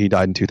 and he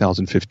died in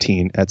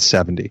 2015 at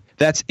 70.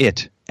 That's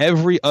it.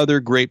 every other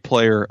great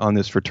player on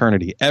this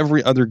fraternity,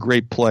 every other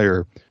great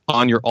player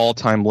on your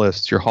all-time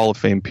lists, your Hall of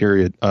Fame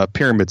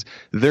pyramids,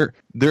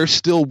 they're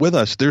still with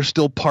us. They're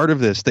still part of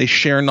this. They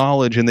share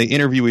knowledge and they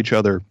interview each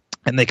other.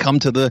 And they come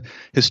to the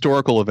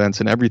historical events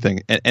and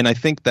everything. And I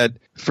think that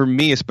for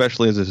me,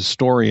 especially as a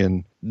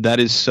historian, that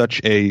is such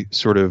a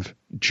sort of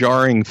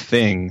jarring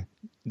thing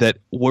that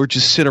we'll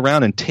just sit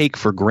around and take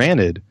for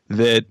granted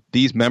that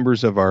these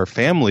members of our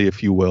family,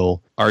 if you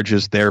will, are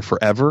just there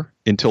forever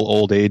until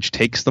old age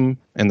takes them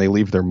and they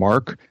leave their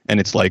mark. And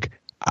it's like,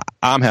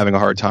 I'm having a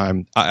hard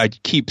time. I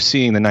keep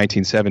seeing the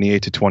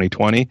 1978 to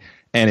 2020,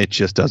 and it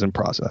just doesn't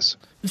process.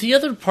 The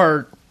other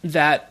part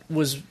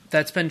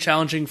that's been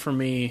challenging for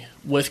me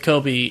with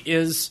Kobe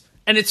is,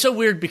 and it's so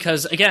weird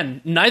because,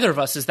 again, neither of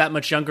us is that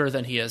much younger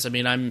than he is. I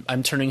mean,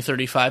 I'm turning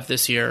 35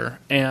 this year,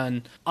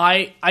 and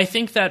I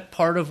think that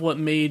part of what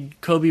made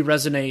Kobe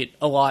resonate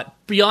a lot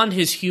beyond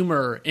his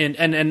humor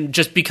and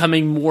just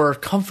becoming more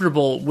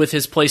comfortable with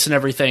his place and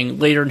everything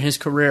later in his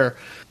career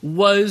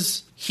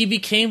was he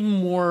became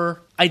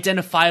more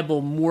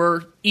identifiable,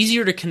 more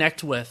easier to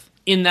connect with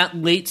in that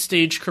late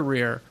stage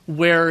career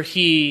where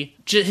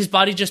his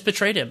body just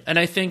betrayed him. And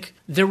I think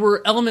there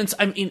were elements,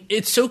 I mean,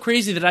 it's so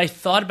crazy that I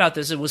thought about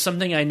this. It was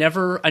something I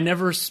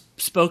never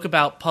spoke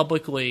about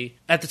publicly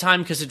at the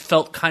time because it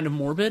felt kind of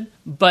morbid.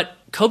 But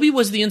Kobe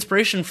was the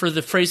inspiration for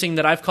the phrasing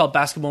that I've called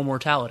basketball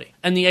mortality.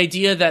 And the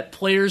idea that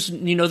players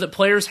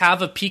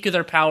have a peak of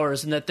their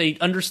powers and that they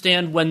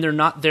understand when they're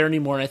not there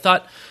anymore. And I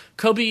thought,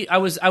 Kobe, I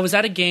was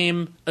at a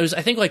game. It was,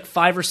 I think, like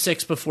 5 or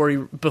 6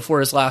 before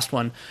his last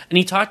one, and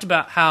he talked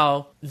about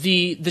how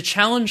the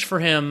challenge for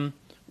him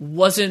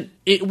wasn't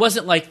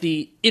like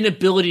the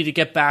inability to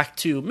get back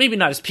to, maybe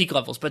not his peak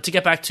levels, but to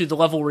get back to the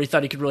level where he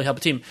thought he could really help a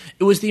team.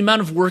 It was the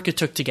amount of work it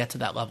took to get to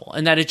that level,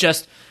 and that it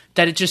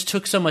just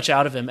took so much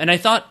out of him. And I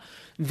thought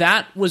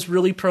that was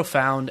really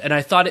profound, and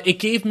I thought it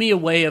gave me a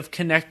way of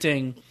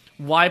connecting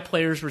why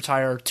players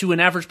retire to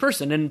an average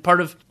person. And part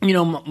of,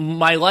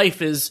 my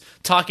life is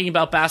talking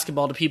about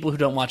basketball to people who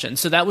don't watch it. And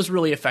so that was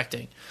really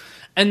affecting.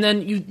 And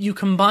then you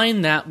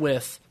combine that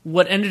with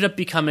what ended up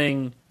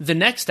becoming the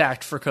next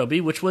act for Kobe,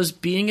 which was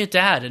being a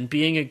dad and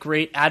being a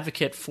great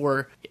advocate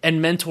for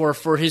and mentor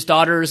for his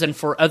daughters and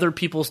for other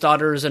people's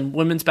daughters and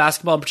women's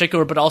basketball in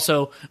particular, but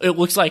also it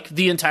looks like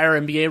the entire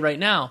NBA right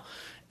now.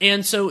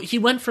 And so he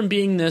went from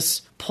being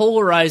this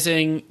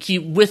polarizing,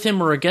 with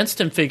him or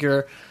against him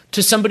figure,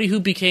 to somebody who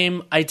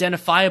became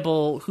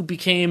identifiable, who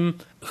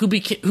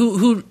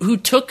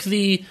took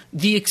the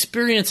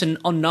experience and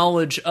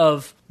knowledge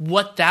of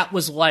what that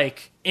was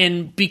like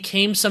and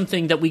became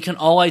something that we can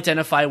all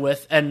identify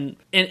with, and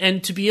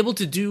to be able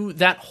to do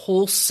that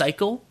whole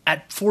cycle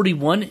at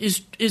 41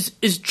 is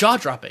jaw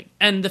dropping.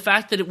 And the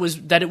fact that it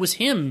was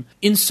him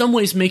in some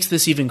ways makes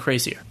this even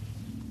crazier.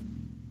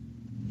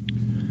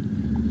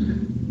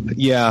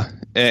 Yeah,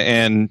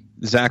 and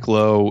Zach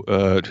Lowe,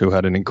 who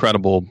had an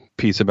incredible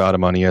piece about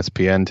him on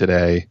ESPN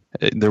today,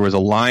 there was a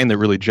line that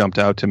really jumped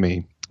out to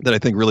me that I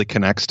think really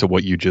connects to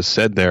what you just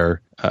said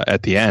there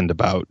at the end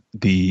about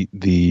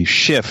the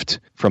shift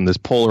from this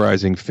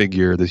polarizing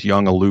figure, this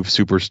young, aloof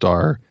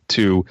superstar,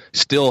 to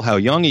still how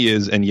young he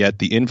is and yet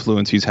the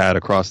influence he's had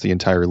across the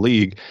entire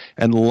league.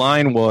 And the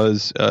line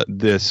was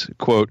this,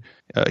 quote,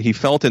 he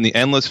felt in the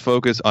endless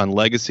focus on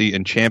legacy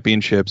and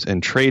championships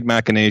and trade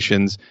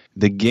machinations,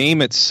 the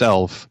game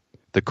itself,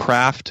 the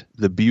craft,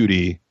 the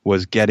beauty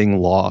was getting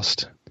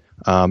lost.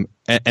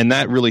 And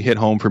that really hit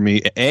home for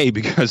me,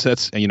 because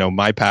that's,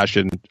 my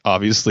passion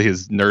obviously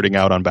is nerding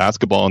out on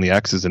basketball and the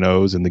X's and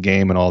O's and the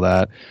game and all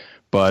that.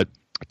 But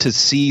to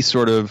see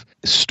sort of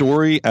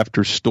story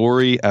after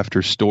story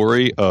after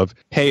story of,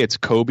 hey, it's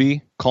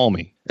Kobe, call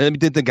me.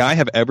 Did the guy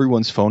have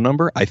everyone's phone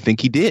number? I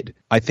think he did.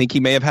 I think he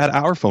may have had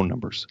our phone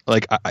numbers.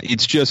 Like,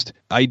 it's just,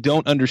 I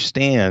don't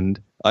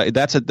understand.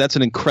 That's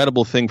an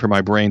incredible thing for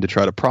my brain to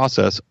try to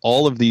process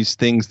all of these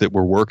things that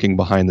were working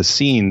behind the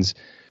scenes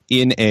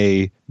in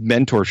a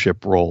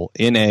mentorship role,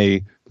 in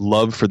a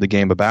love for the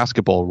game of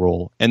basketball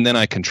role. And then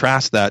I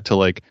contrast that to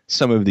like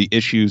some of the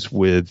issues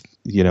with,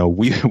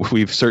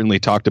 we've certainly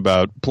talked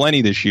about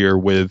plenty this year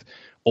with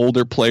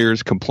older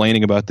players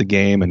complaining about the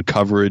game and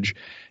coverage.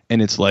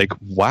 And it's like,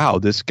 wow,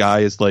 this guy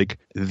is like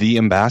the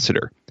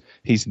ambassador.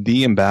 He's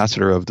the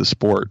ambassador of the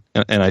sport.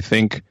 And I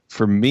think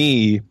for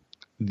me,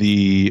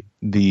 the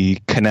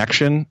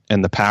connection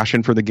and the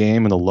passion for the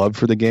game and the love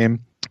for the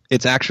game,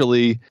 it's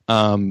actually,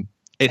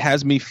 it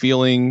has me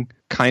feeling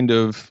kind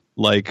of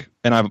like,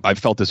 and I've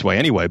felt this way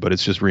anyway, but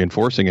it's just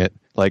reinforcing it.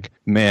 Like,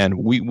 man,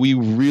 we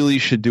really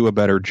should do a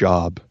better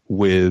job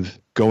with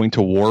going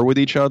to war with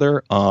each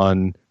other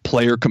on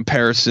player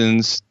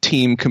comparisons,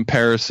 team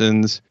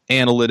comparisons,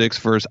 analytics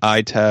versus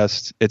eye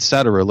tests,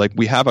 etc. Like,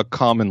 we have a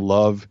common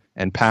love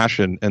and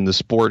passion, and the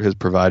sport has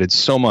provided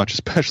so much,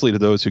 especially to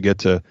those who get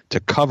to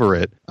cover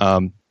it.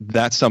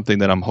 That's something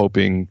that I'm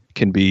hoping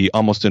can be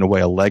almost in a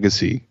way a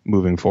legacy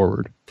moving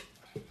forward.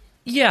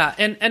 Yeah,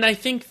 and I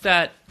think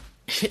that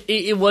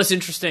It was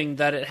interesting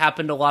that it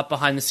happened a lot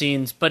behind the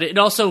scenes, but it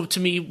also, to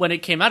me, when it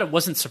came out, it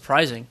wasn't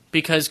surprising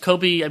because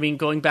Kobe, I mean,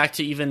 going back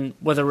to even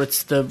whether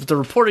it's the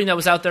reporting that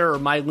was out there or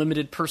my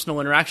limited personal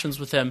interactions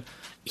with him,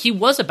 he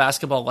was a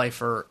basketball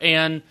lifer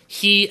and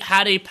he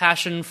had a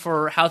passion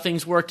for how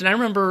things worked. And I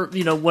remember,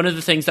 one of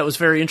the things that was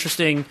very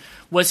interesting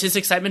was his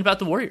excitement about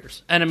the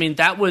Warriors. And I mean,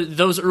 that was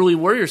those early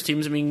Warriors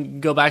teams. I mean,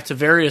 go back to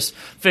various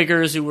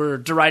figures who were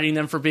deriding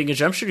them for being a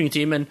jump shooting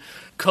team. And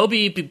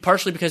Kobe,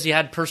 partially because he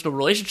had a personal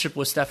relationship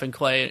with Steph and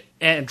Clay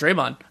and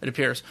Draymond, it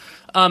appears,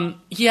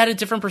 he had a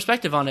different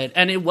perspective on it.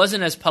 And it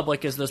wasn't as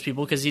public as those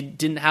people because he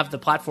didn't have the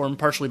platform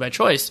partially by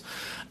choice.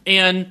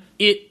 And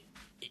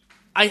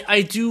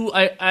I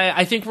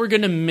think we're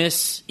going to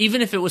miss,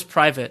 even if it was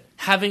private,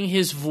 having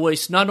his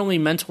voice, not only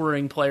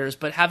mentoring players,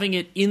 but having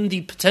it in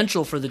the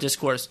potential for the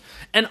discourse.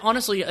 And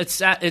honestly,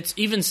 it's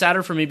even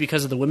sadder for me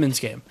because of the women's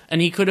game.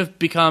 And he could have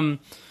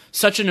become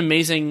such an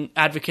amazing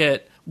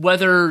advocate,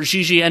 whether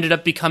Gigi ended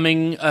up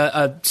becoming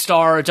a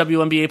star, a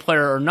WNBA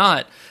player or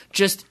not.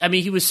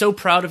 He was so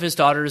proud of his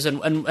daughters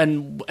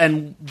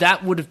and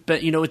that would have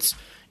been,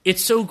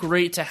 it's so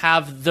great to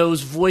have those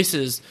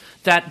voices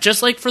that,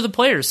 just like for the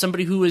players,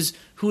 somebody who is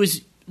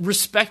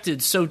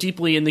respected so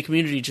deeply in the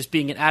community, just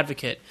being an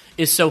advocate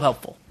is so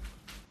helpful.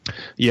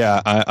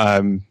 Yeah,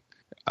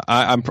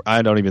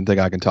 I don't even think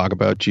I can talk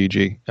about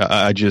Gigi.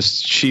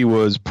 She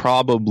was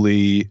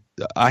probably,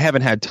 I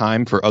haven't had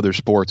time for other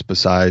sports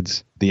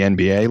besides the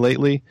NBA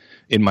lately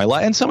in my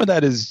life. And some of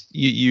that is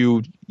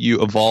you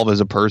evolve as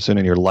a person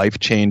and your life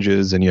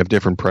changes and you have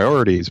different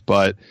priorities.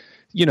 But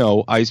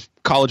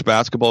college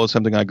basketball is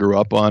something I grew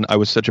up on. I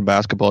was such a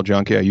basketball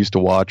junkie. I used to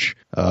watch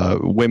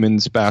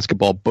women's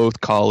basketball,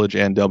 both college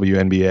and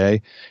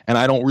WNBA. And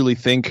I don't really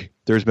think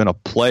there's been a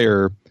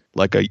player,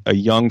 like a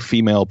young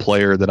female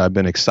player, that I've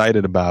been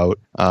excited about.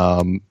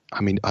 I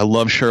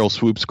love Cheryl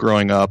Swoops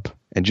growing up,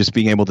 and just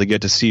being able to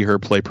get to see her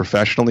play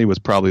professionally was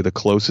probably the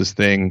closest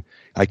thing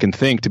I can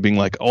think to being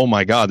like, oh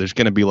my God, there's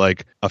going to be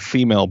like a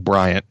female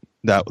Bryant.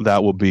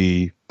 That will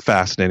be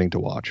fascinating to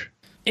watch.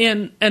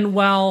 And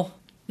while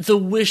the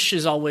wish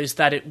is always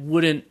that it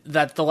wouldn't,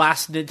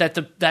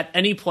 that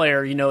any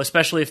player,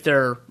 especially if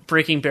they're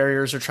breaking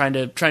barriers or trying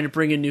to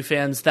bring in new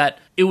fans, that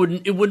it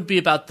wouldn't be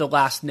about the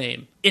last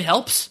name. It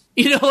helps,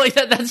 like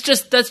that.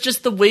 That's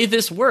just the way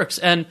this works.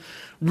 And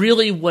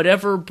really,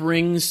 whatever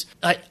brings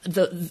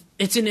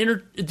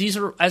these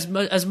are as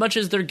much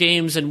as they're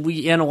games, and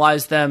we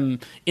analyze them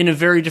in a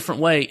very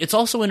different way. It's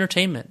also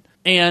entertainment.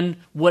 And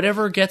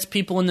whatever gets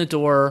people in the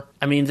door,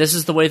 I mean, this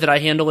is the way that I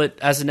handle it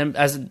as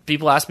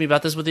people ask me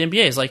about this with the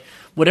NBA, is like,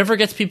 whatever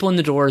gets people in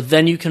the door,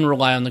 then you can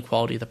rely on the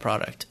quality of the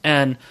product.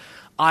 And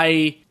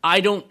I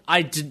don't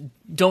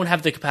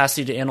have the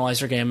capacity to analyze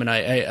their game, and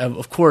I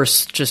of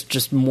course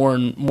just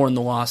mourn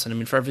the loss, and I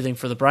mean, for everything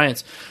for the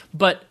Bryants.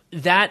 But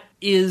that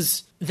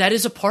is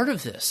a part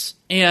of this,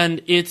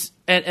 and it's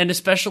and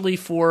especially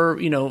for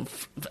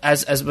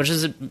as much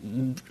as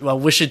I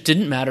wish it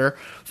didn't matter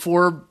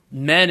for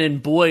men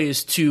and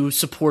boys to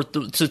support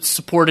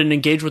and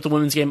engage with the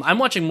women's game. I'm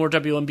watching more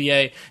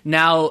WNBA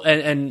now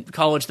and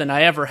college than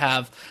I ever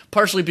have,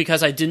 partially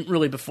because I didn't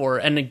really before,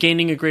 and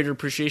gaining a greater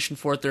appreciation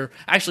for it. There are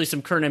actually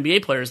some current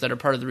NBA players that are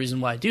part of the reason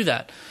why I do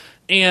that,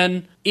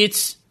 and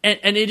it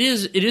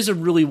is a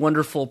really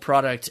wonderful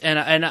product,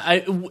 and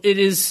it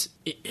is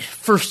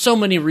for so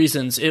many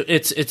reasons.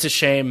 It's a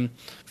shame.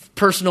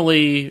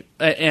 Personally,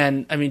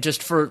 and I mean,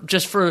 just for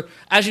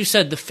as you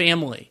said, the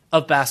family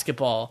of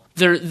basketball.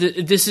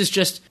 This is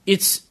just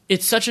it's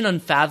such an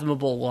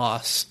unfathomable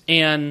loss,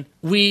 and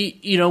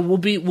we'll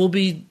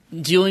be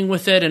dealing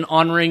with it and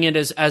honoring it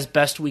as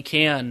best we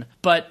can.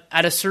 But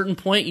at a certain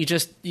point,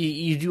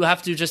 you do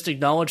have to just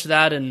acknowledge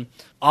that and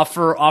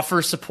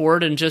offer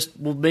support, and just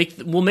we'll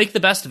make the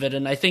best of it.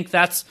 And I think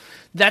that's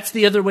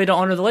the other way to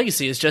honor the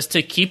legacy, is just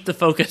to keep the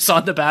focus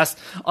on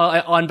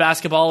on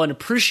basketball and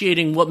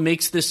appreciating what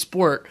makes this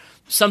sport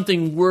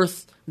something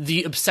worth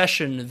the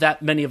obsession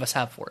that many of us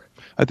have for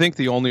it. I think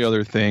the only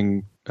other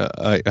thing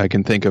I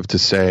can think of to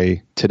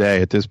say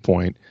today at this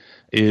point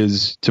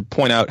is to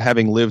point out,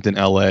 having lived in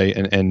LA,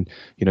 and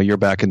you're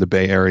back in the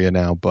Bay Area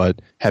now,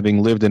 but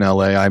having lived in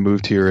LA, I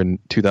moved here in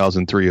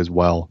 2003 as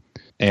well.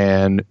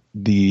 And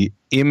the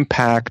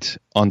impact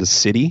on the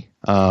city,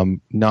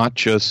 not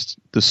just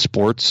the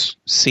sports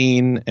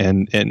scene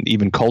and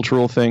even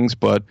cultural things,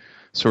 but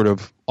sort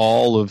of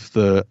all of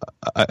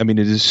it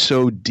is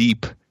so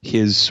deep,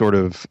 his sort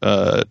of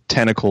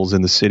tentacles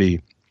in the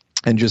city,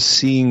 and just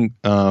seeing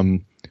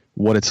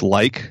what it's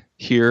like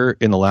here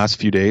in the last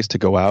few days to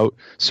go out.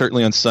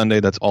 Certainly on Sunday,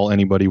 that's all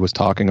anybody was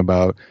talking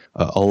about.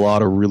 A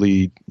lot of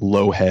really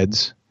low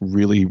heads,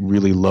 really,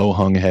 really low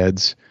hung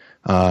heads.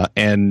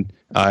 And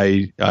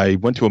I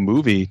went to a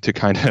movie to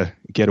kind of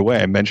get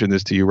away. I mentioned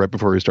this to you right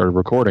before we started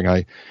recording.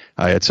 I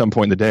at some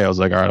point in the day, I was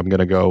like, all right,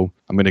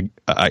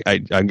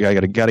 I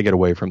gotta get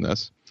away from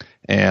this.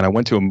 And I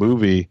went to a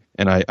movie,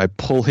 and I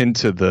pull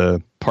into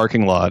the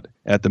parking lot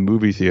at the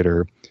movie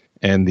theater,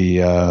 and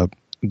the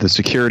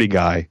security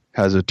guy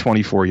has a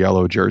 24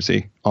 yellow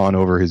jersey on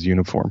over his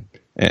uniform.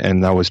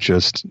 And that was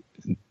just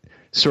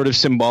sort of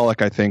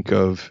symbolic, I think,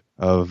 of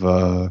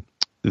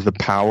the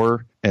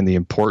power and the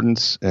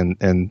importance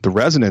and the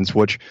resonance,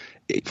 which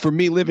for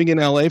me, living in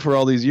LA for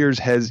all these years,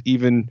 has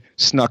even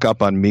snuck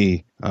up on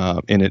me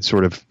in its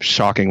sort of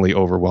shockingly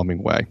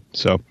overwhelming way.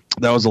 So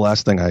that was the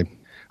last thing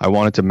I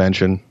wanted to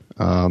mention.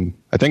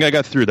 I think I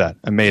got through that.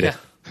 I made it.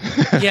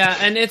 Yeah,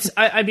 and it's,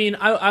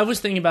 I was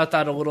thinking about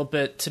that a little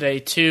bit today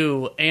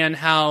too, and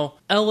how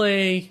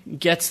LA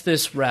gets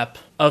this rep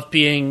of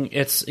being,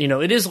 it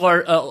is a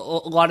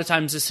lot of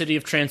times a city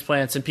of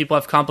transplants, and people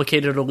have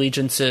complicated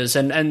allegiances,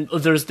 and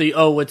there's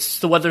it's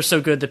the weather's so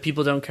good that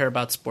people don't care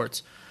about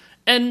sports.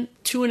 And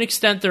to an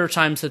extent, there are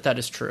times that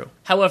is true.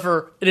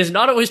 However, it is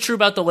not always true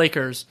about the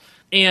Lakers,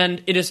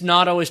 and it is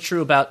not always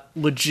true about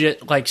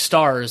legit,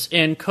 stars.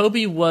 And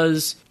Kobe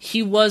was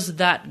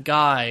that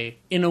guy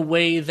in a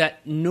way that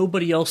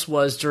nobody else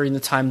was during the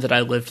time that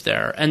I lived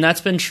there. And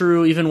that's been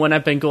true even when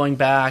I've been going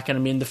back. And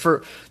I mean, the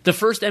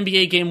first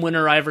NBA game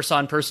winner I ever saw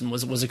in person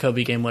was a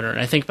Kobe game winner. And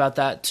I think about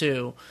that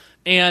too.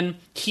 And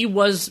he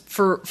was,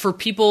 for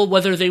people,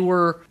 whether they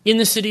were in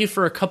the city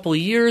for a couple of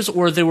years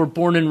or they were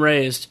born and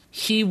raised,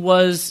 he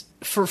was,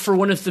 for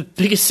one of the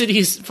biggest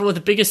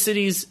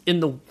cities, in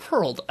the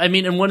world. I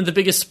mean, and one of the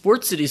biggest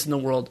sports cities in the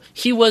world.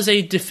 He was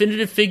a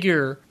definitive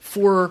figure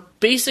for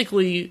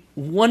basically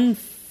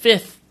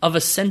 1/5 of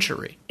a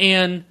century.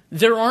 And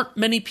there aren't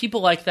many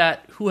people like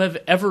that who have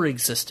ever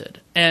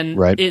existed. And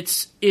right.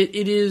 it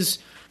is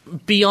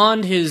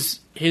beyond his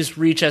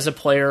reach as a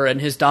player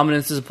and his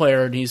dominance as a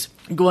player, and he's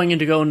going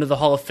to go into the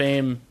Hall of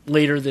Fame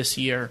later this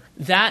year.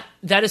 That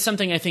is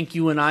something I think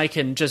you and I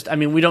can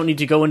we don't need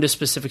to go into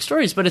specific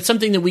stories, but it's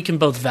something that we can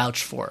both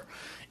vouch for.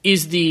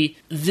 Is the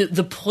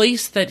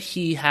place that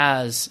he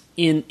has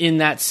in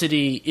that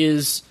city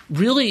is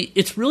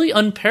really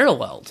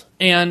unparalleled.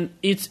 And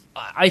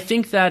I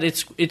think that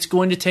it's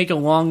going to take a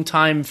long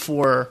time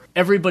for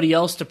everybody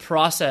else to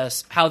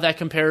process how that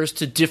compares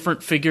to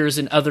different figures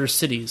in other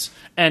cities.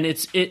 And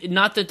it's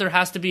not that there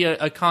has to be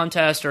a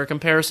contest or a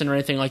comparison or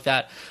anything like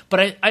that,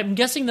 but I'm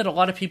guessing that a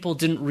lot of people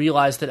didn't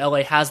realize that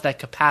LA has that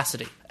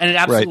capacity. And it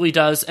absolutely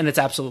does, and it's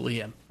absolutely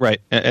him.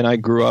 Right. And I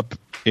grew up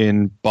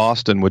in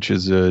Boston, which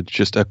is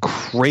just a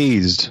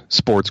crazed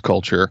sports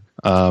culture,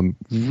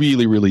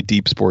 really, really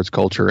deep sports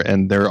culture.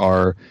 And there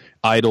are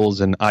idols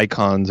and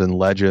icons and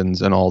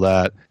legends and all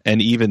that.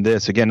 And even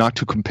this, again, not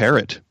to compare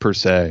it per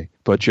se,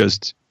 but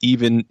just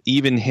even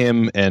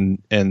him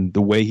and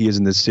the way he is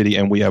in this city.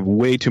 And we have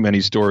way too many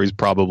stories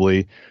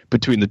probably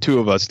between the two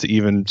of us to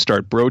even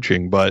start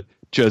broaching. But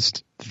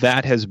just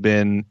that has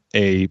been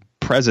a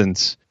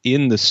presence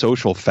in the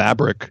social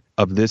fabric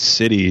of this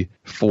city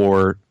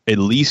for at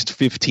least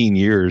 15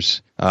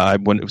 years.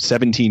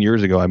 17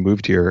 years ago, I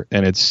moved here,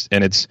 and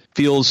it's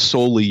feels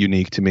solely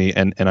unique to me.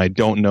 And I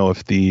don't know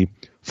if the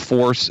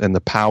force and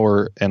the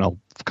power, and I'll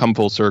come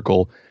full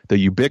circle, the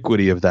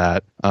ubiquity of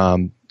that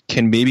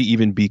can maybe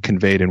even be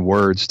conveyed in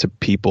words to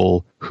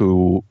people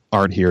who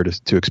aren't here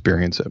to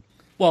experience it.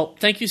 Well,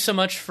 thank you so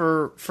much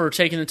for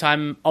taking the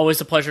time.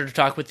 Always a pleasure to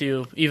talk with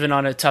you, even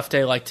on a tough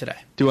day like today.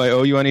 Do I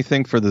owe you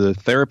anything for the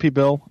therapy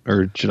bill,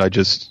 or should I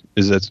just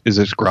is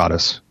this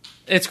gratis?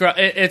 It's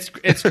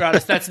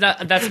gratis. That's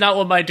not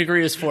what my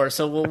degree is for,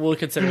 so we'll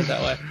consider it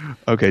that way.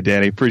 Okay,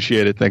 Danny,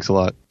 appreciate it. Thanks a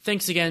lot.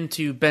 Thanks again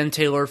to Ben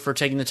Taylor for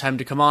taking the time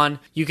to come on.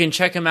 You can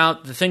check him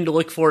out. The thing to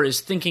look for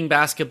is Thinking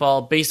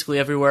Basketball basically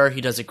everywhere.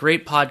 He does a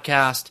great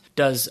podcast,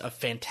 does a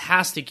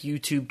fantastic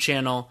YouTube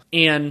channel,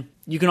 and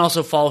you can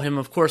also follow him,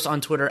 of course,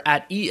 on Twitter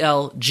at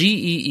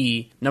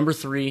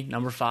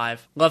ELGEE3,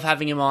 5. Love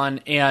having him on,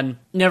 and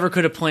never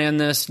could have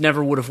planned this,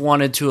 never would have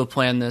wanted to have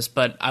planned this,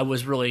 but I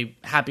was really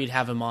happy to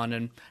have him on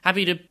and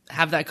happy to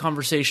have that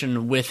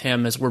conversation with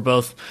him as we're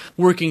both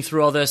working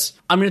through all this.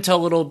 I'm going to tell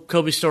a little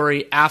Kobe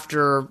story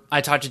after I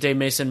talk to Dave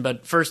Mason,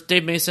 but first,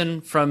 Dave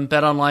Mason from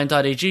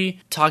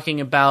betonline.ag talking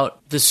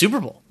about the Super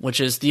Bowl, which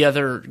is the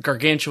other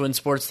gargantuan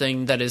sports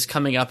thing that is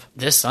coming up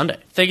this Sunday.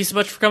 Thank you so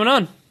much for coming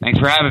on. Thanks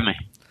for having me.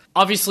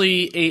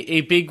 Obviously,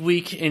 a big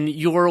week in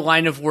your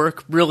line of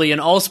work, really in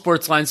all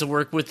sports lines of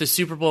work, with the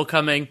Super Bowl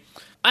coming.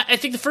 I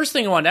think the first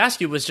thing I wanted to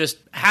ask you was just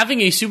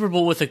having a Super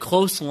Bowl with a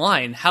close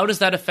line. How does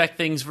that affect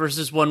things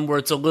versus one where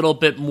it's a little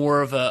bit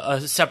more of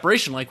a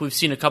separation, like we've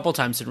seen a couple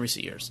times in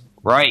recent years?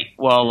 Right.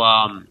 Well,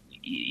 I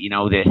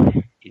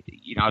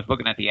was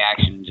looking at the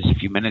action just a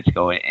few minutes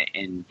ago,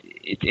 and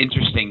it's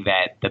interesting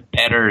that the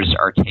bettors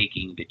are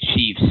taking the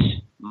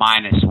Chiefs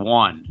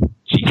 -1.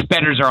 Chiefs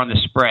bettors are on the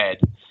spread.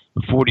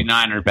 The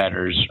 49er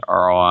bettors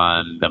are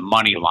on the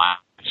money line.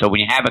 So when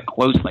you have it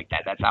close like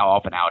that, that's how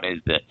often how it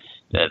is.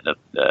 The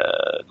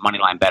money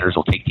line bettors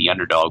will take the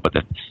underdog, but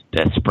the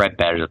spread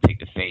bettors will take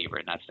the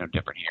favorite, and that's no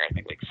different here. I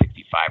think like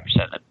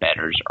 65% of the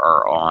bettors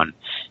are on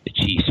the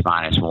Chiefs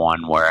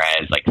 -1,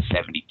 whereas like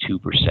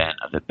 72%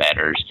 of the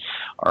bettors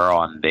are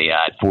on the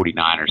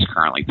 49ers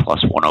currently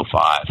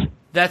 +105.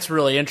 That's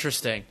really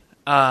interesting.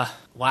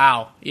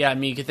 Wow. Yeah, I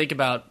mean, you can think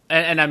about,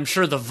 and I'm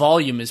sure the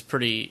volume is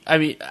pretty, I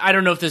mean, I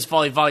don't know if this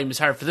volume is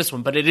higher for this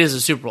one, but it is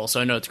a Super Bowl, so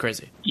I know it's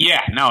crazy.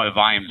 Yeah, no, the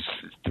volume's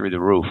through the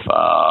roof.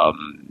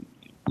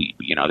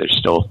 There's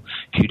still,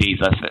 few days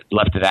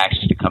left of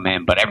action to come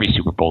in, but every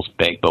Super Bowl's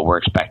big, but we're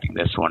expecting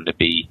this one to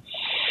be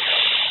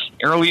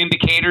early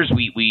indicators.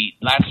 We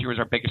last year was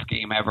our biggest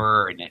game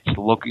ever, and it's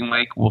looking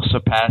like we'll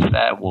surpass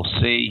that. We'll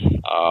see.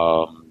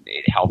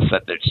 It helps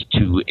that there's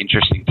two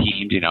interesting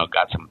teams.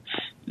 Got some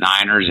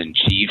Niners and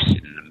Chiefs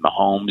and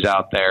Mahomes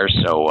out there.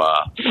 So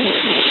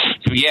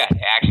yeah,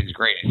 the action's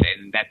great.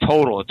 And the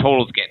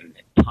total's getting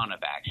a ton of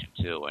action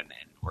too, and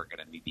we're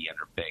going to need the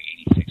under big.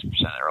 86% of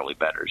the early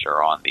bettors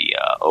are on the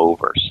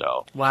over.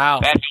 So wow,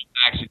 that's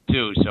action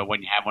too. So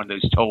when you have one of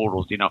those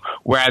totals,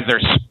 whereas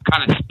they're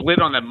kind of split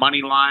on the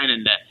money line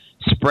and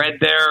the spread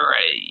there.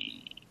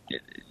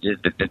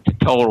 The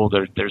total,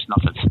 there's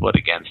nothing split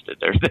against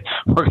it.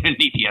 We're going to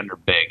need the under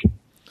big.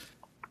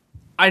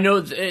 I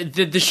know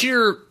the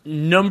sheer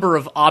number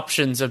of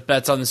options of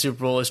bets on the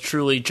Super Bowl is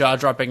truly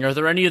jaw-dropping. Are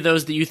there any of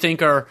those that you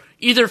think are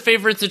either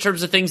favorites in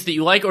terms of things that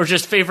you like, or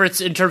just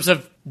favorites in terms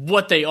of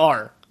what they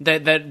are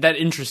that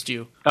interest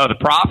you? Oh, the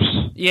props?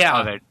 Yeah.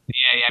 I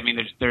mean,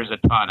 there's a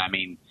ton. I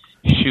mean,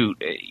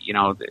 shoot,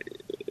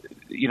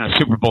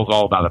 Super Bowl's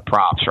all about the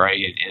props, right?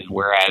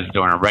 Whereas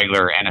during a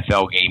regular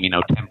NFL game, 10%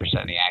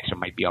 of the action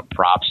might be on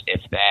props,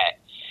 if that.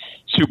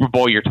 Super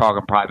Bowl, you're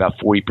talking probably about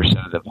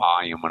 40% of the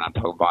volume. When I'm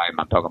talking volume,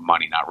 I'm talking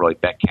money, not really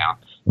bet count.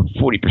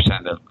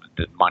 40% of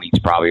the money's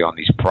probably on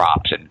these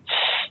props. And,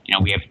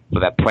 we have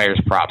that players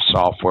prop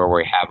software where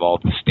we have all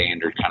the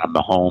standard kind of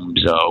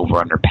Mahomes over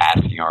under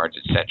passing yards,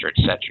 et cetera,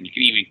 et cetera. And you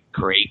can even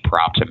create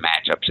props and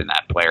matchups in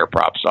that player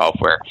prop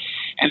software.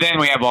 And then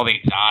we have all the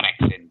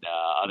exotics and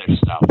other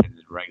stuff in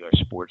the regular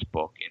sports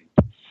book.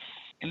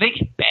 And they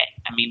get bet.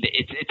 I mean,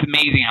 it's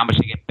amazing how much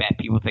they get bet.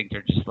 People think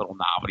they're just little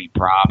novelty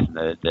props, and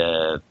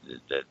the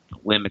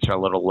limits are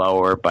a little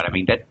lower. But I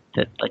mean, that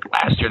like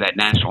last year, that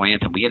national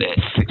anthem, we had a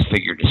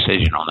 6-figure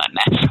decision on that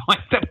national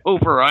anthem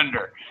over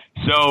under.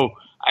 So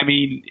I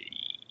mean,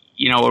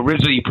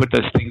 originally you put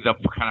those things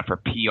up for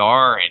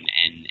PR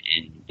and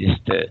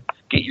just to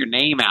get your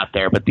name out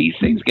there. But these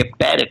things get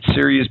bet. It's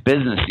serious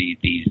business.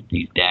 These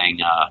dang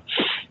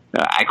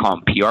I call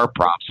them PR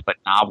props, but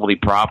novelty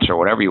props or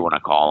whatever you want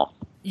to call them.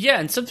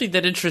 Yeah, and something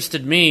that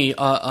interested me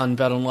on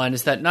BetOnline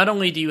is that not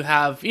only do you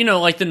have,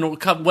 like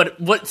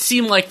what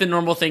seem like the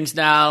normal things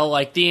now,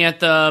 like the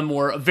anthem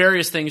or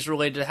various things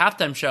related to the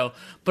halftime show,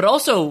 but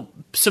also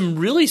some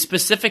really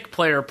specific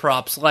player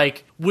props,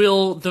 like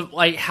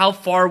how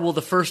far will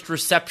the first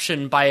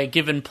reception by a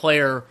given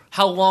player,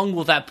 how long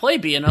will that play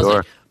be? And I was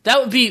like, that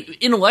would be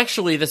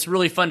intellectually, that's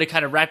really fun to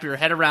kind of wrap your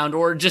head around,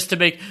 or just to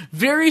make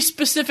very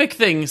specific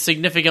things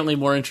significantly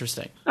more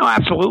interesting. No,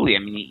 absolutely. I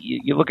mean,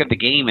 you look at the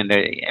game, and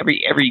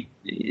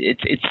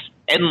it's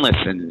endless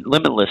and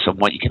limitless on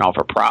what you can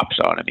offer props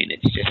on. I mean,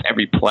 it's just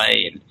every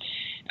play, and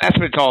that's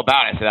what it's all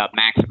about. It's about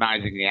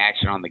maximizing the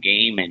action on the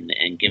game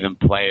and giving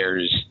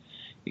players,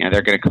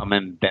 they're going to come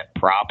in and bet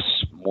props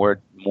more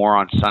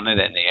on Sunday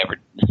than they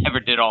ever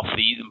did all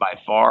season by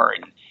far,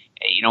 and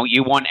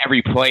you want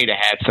every play to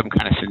have some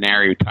kind of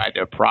scenario tied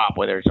to a prop,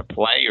 whether it's a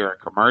play or a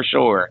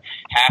commercial or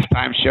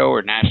halftime show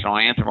or national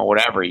anthem or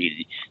whatever.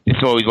 You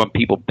just always want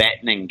people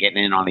betting and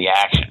getting in on the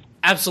action.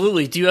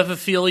 Absolutely. Do you have a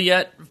feel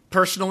yet,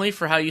 personally,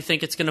 for how you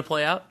think it's going to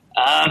play out?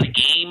 The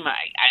game,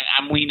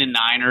 I'm leaning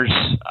Niners.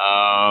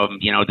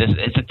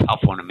 It's a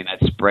tough one. I mean,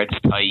 that spread's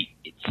tight.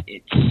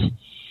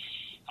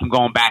 I'm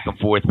going back and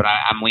forth, but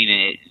I'm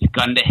leaning it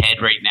gun to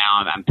head right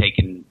now. I'm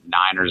taking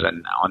Niners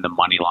on the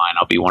money line.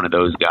 I'll be one of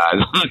those guys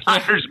on the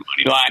Niners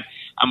money line.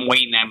 I'm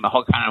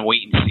kind of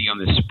waiting to see on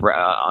the spread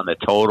on the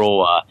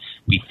total.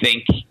 We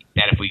think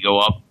that if we go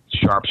up,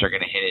 sharps are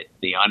going to hit it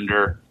the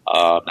under.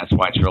 That's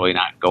why it's really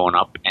not going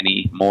up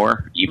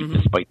anymore, even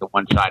despite the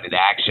one-sided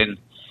action.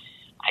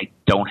 I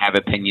don't have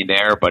opinion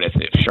there, but if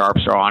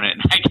sharps are on it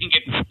and I can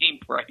get the same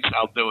price,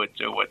 I'll do it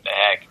too. What the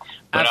heck?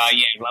 But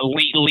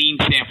lean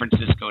San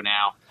Francisco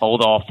now.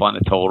 Hold off on the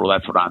total.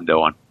 That's what I'm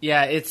doing.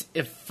 Yeah,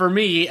 for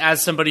me,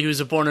 as somebody who's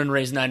a born and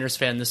raised Niners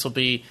fan, this will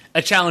be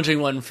a challenging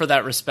one for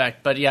that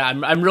respect. But yeah,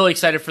 I'm really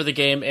excited for the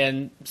game,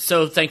 and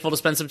so thankful to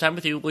spend some time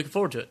with you. Looking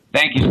forward to it.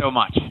 Thank you so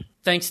much.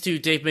 Thanks to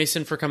Dave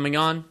Mason for coming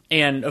on.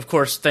 And, of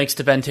course, thanks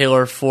to Ben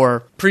Taylor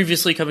for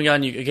previously coming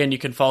on. You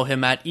can follow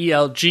him at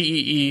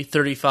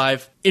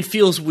ELGEE35. It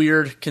feels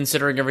weird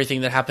considering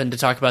everything that happened to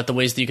talk about the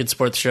ways that you can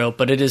support the show,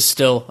 but it is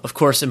still, of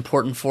course,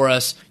 important for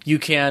us. You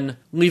can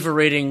leave a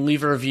rating,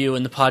 leave a review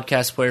in the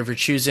podcast player of your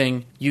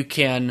choosing. You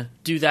can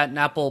do that in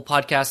Apple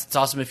Podcasts. It's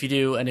awesome if you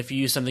do. And if you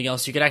use something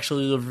else, you can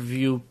actually leave a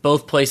review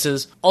both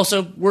places.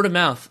 Also, word of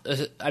mouth.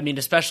 I mean,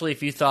 especially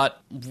if you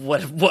thought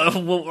what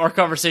our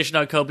conversation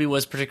on Kobe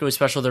was particularly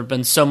special. There have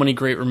been so many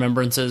great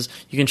remembrances.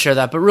 You can share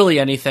that. But really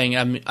anything.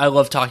 I mean, I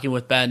love talking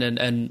with Ben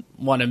and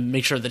want to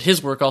make sure that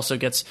his work also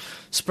gets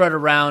spread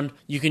around.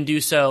 You can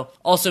do so.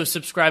 Also,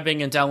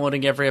 subscribing and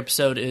downloading every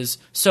episode is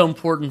so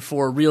important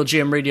for Real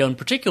GM Radio in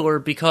particular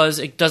because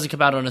it doesn't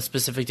come out on a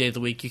specific day of the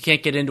week. You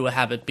can't get into a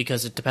habit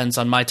because it depends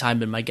on my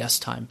time and my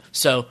guest time.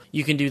 So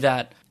you can do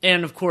that.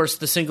 And of course,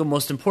 the single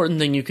most important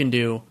thing you can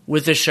do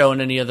with this show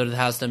and any other that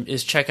has them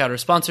is check out our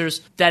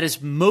sponsors. That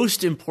is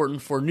most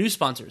important for new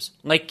sponsors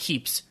like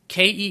Keeps.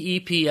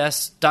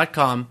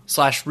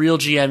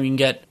 KEEPS.com/RealGM. You can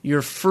get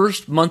your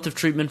first month of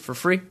treatment for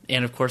free.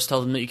 And of course, tell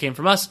them that you came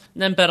from us.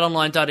 And then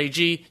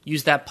betonline.ag.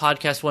 Use that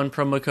podcast1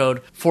 promo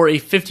code for a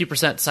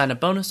 50% sign-up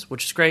bonus,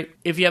 which is great.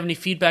 If you have any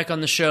feedback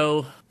on the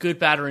show, good,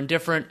 bad, or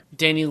indifferent,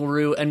 Danny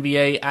Leroux,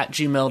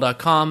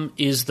 NBA@gmail.com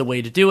is the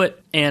way to do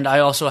it. And I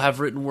also have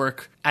written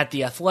work at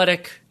The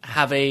Athletic.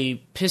 Have a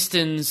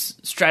Pistons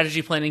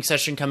strategy planning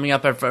session coming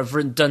up.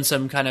 I've done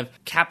some kind of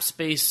cap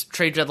space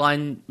trade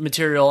deadline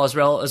material as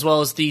well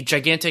as the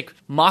gigantic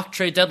mock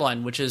trade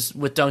deadline, which is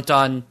with Dunked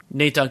On,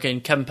 Nate Duncan,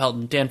 Kevin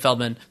Pelton, Dan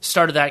Feldman.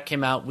 Started that,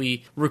 came out.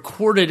 We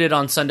recorded it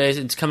on Sundays.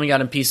 It's coming out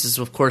in pieces,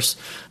 of course,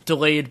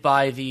 delayed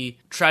by the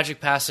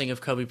tragic passing of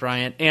Kobe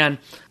Bryant. And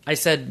I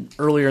said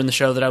earlier in the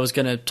show that I was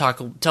going to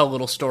tell a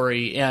little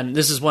story, and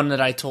this is one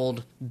that I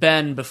told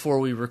Ben before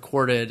we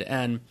recorded,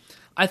 and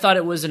I thought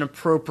it was an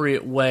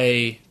appropriate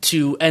way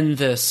to end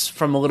this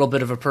from a little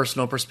bit of a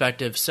personal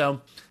perspective.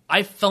 So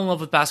I fell in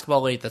love with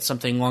basketball late. That's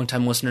something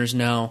longtime listeners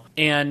know.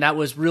 And that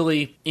was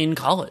really in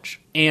college.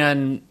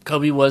 And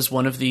Kobe was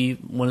one of the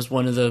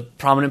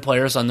prominent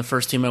players on the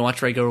first team I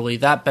watched regularly.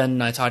 That Ben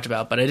and I talked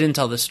about, but I didn't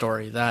tell this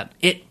story. That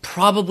it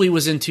probably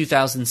was in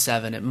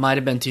 2007. It might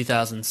have been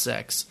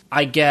 2006.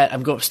 I'm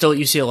still at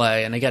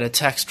UCLA, and I get a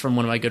text from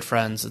one of my good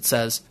friends that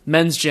says,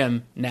 men's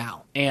gym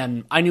now.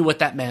 And I knew what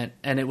that meant.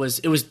 And it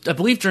was I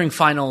believe during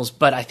finals,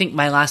 but I think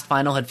my last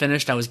final had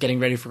finished. I was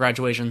getting ready for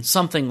graduation,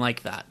 something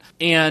like that.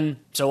 And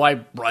so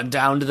I run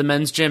down to the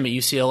men's gym at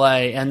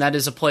UCLA, and that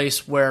is a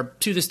place where,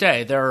 to this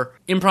day, there are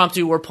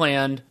impromptu or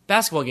planned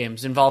basketball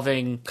games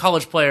involving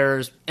college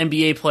players,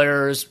 NBA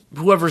players,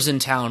 whoever's in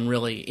town,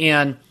 really.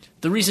 And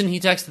the reason he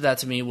texted that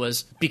to me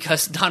was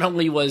because not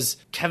only was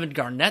Kevin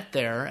Garnett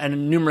there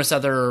and numerous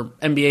other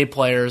NBA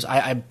players,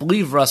 I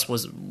believe Russ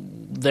was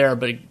there,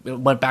 but it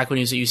went back when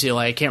he was at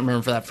UCLA. I can't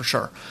remember for that for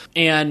sure.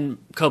 And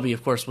Kobe,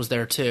 of course, was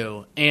there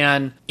too.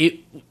 And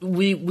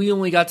we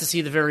only got to see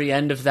the very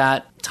end of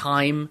that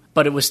time,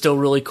 but it was still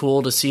really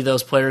cool to see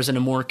those players in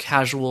a more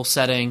casual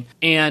setting.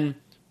 And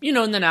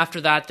and then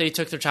after that, they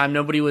took their time.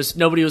 Nobody was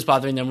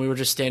bothering them. We were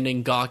just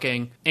standing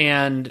gawking.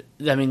 And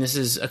I mean, this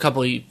is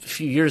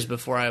few years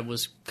before I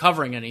was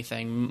covering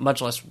anything,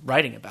 much less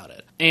writing about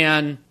it.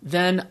 And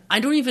then I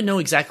don't even know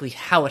exactly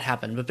how it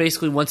happened, but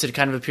basically once it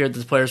kind of appeared that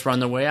the players were on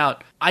their way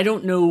out, I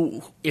don't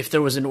know if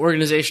there was an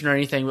organization or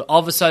anything, but all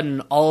of a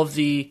sudden, all of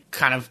the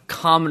kind of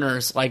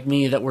commoners like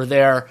me that were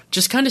there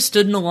just kind of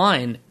stood in a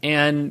line.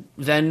 And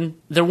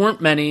then there weren't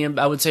many.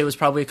 I would say it was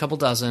probably a couple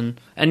dozen.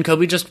 And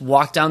Kobe just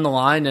walked down the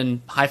line and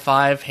high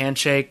five,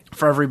 handshake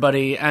for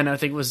everybody. And I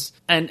think it was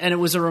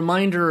a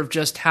reminder of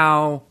just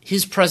how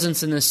his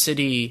presence in this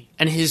city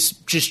and his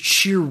just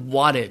sheer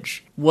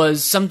wattage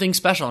was something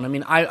special. And I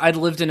mean, I'd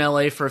lived in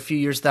LA for a few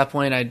years at that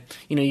point.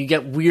 You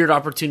get weird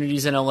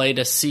opportunities in LA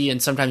to see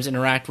and sometimes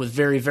interact with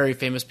very, very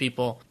famous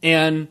people.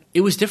 And it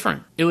was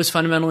different. It was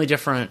fundamentally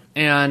different.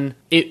 And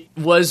it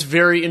was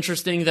very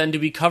interesting then to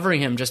be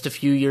covering him just a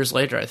few years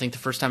later. I think the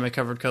first time I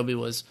covered Kobe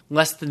was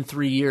less than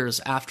 3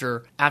 years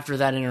after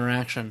that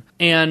interaction.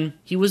 And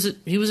he was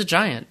a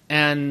giant.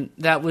 And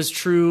that was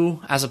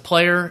true as a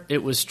player.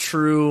 It was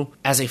true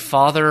as a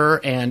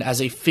father and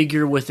as a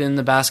figure within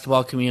the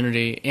basketball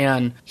community.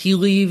 And he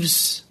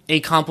leaves a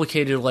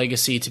complicated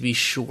legacy, to be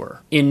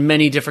sure, in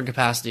many different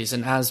capacities.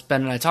 And as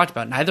Ben and I talked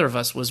about, neither of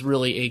us was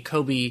really a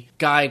Kobe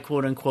guy,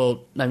 quote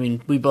unquote. I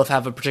mean, we both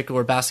have a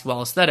particular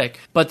basketball aesthetic,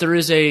 but there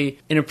is an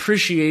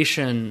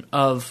appreciation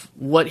of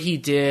what he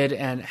did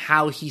and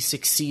how he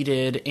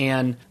succeeded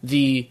and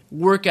the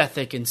work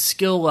ethic and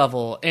skill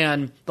level.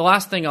 And the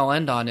last thing I'll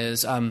end on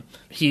is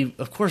he,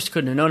 of course,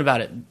 couldn't have known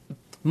about it.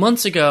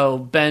 Months ago,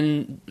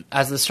 Ben,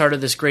 as the start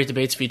of this great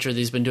debates feature that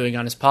he's been doing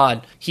on his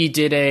pod, he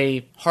did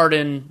a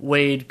Harden,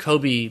 Wade,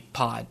 Kobe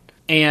pod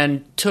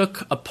and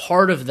took a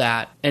part of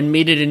that and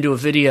made it into a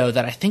video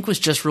that I think was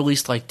just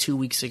released like 2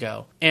 weeks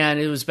ago. And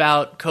it was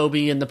about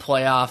Kobe in the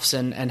playoffs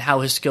and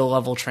how his skill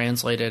level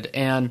translated.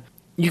 And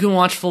you can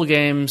watch full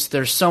games.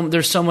 There's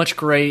so much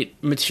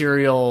great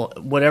material,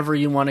 whatever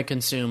you want to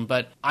consume.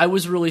 But I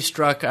was really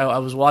struck. I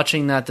was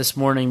watching that this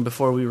morning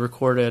before we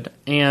recorded,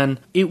 and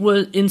it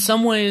was in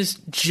some ways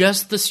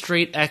just the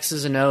straight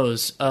X's and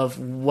O's of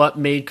what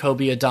made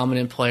Kobe a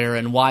dominant player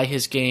and why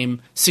his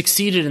game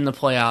succeeded in the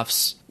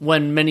playoffs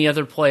when many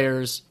other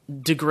players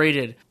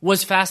degraded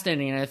was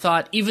fascinating. And I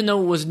thought, even though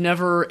it was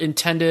never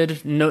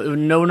intended,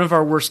 no one of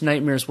our worst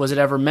nightmares was it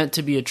ever meant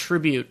to be a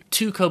tribute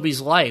to Kobe's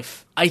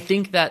life, I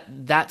think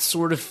that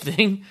sort of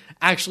thing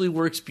actually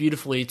works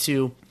beautifully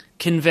to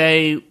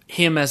convey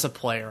him as a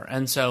player.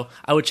 And so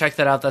I would check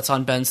that out. That's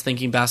on Ben's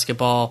Thinking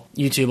Basketball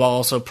YouTube. I'll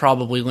also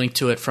probably link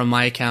to it from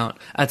my account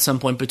at some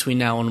point between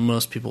now and when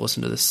most people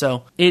listen to this.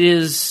 So it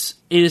is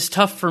it is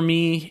tough for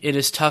me. It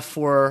is tough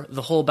for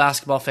the whole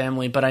basketball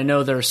family, but I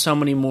know there are so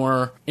many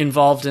more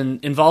involved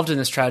in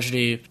this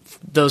tragedy.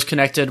 Those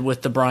connected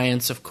with the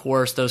Bryants, of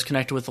course, those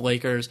connected with the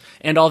Lakers,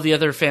 and all the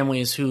other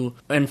families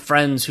and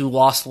friends who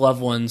lost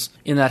loved ones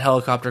in that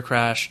helicopter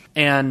crash.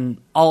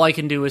 And all I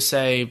can do is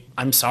say,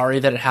 I'm sorry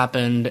that it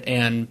happened,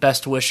 and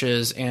best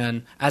wishes.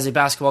 And as a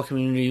basketball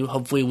community,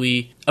 hopefully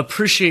we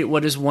appreciate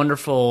what is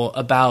wonderful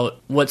about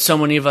what so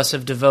many of us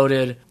have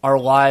devoted our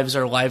lives,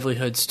 our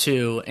livelihoods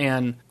to.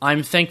 And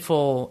I'm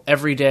thankful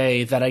every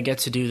day that I get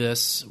to do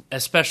this,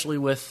 especially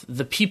with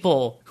the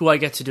people who I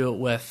get to do it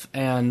with.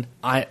 And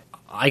I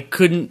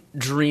couldn't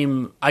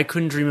dream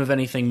of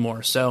anything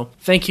more. So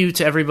thank you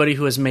to everybody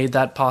who has made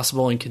that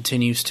possible and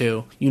continues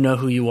to. You know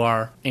who you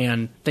are.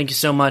 And thank you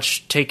so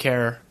much. Take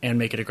care and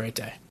make it a great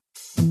day.